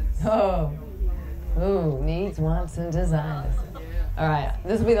desires. Ooh, needs, wants, and desires. All right,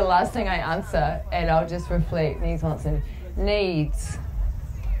 this will be the last thing I answer, and I'll just reflect. Needs, wants, and needs.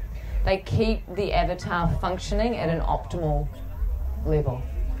 They keep the avatar functioning at an optimal level.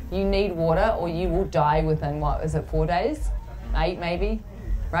 You need water, or you will die within 4 days, 8 maybe,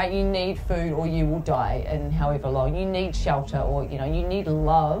 right? You need food, or you will die in however long. You need shelter, or you need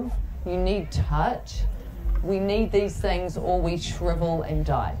love. You need touch. We need these things, or we shrivel and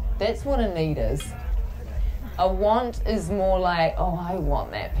die. That's what a need is. A want is more like, oh, I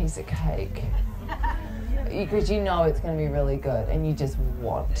want that piece of cake. Because you know it's going to be really good and you just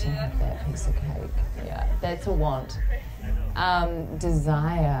want to have that piece of cake. Yeah, that's a want.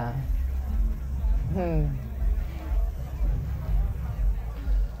 Desire.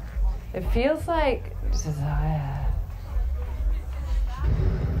 It feels like desire.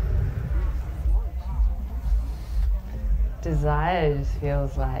 Desire just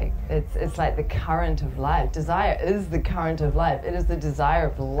feels like it's like the current of life. Desire is the current of life. It is the desire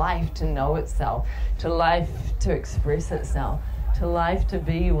of life to know itself, to life to express itself, to life to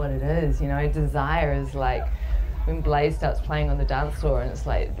be what it is. Desire is like when Blaze starts playing on the dance floor and it's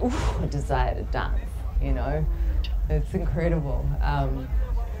like, ooh, a desire to dance. It's incredible.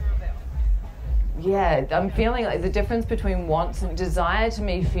 Yeah, I'm feeling like the difference between wants and desire to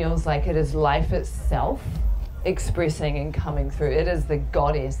me feels like it is life itself expressing and coming through. It is the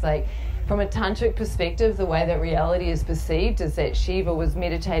goddess. Like from a tantric perspective, the way that reality is perceived is that Shiva was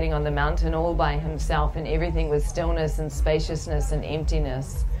meditating on the mountain all by himself and everything was stillness and spaciousness and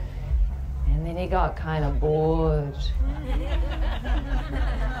emptiness. And then he got kind of bored.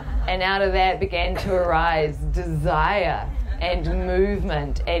 And out of that began to arise desire and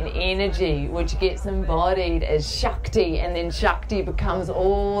movement and energy, which gets embodied as Shakti, and then Shakti becomes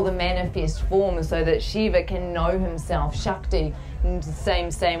all the manifest forms so that Shiva can know himself. Shakti,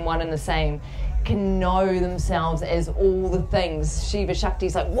 same, one and the same, can know themselves as all the things. Shiva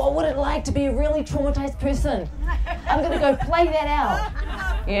Shakti's like, what would it like to be a really traumatized person? I'm going to go play that out.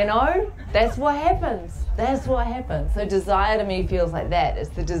 That's what happens. That's what happens. So desire to me feels like that. It's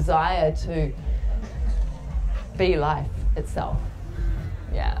the desire to be life itself.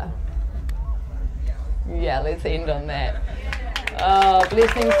 Yeah, let's end on that. Oh,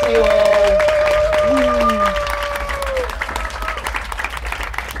 blessings to you all.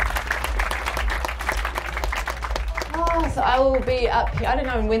 So I will be up here. I don't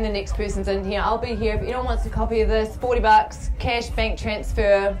know when the next person's in here. I'll be here. If anyone wants a copy of this, $40, cash, bank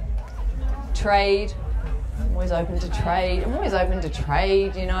transfer, trade. I'm always open to trade.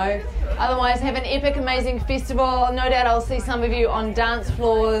 Otherwise, have an epic, amazing festival. No doubt I'll see some of you on dance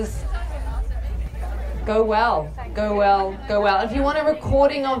floors. Go well. If you want a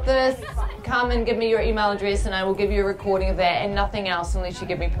recording of this, come and give me your email address and I will give you a recording of that and nothing else unless you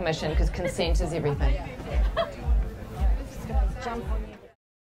give me permission, because consent is everything. Jump on you.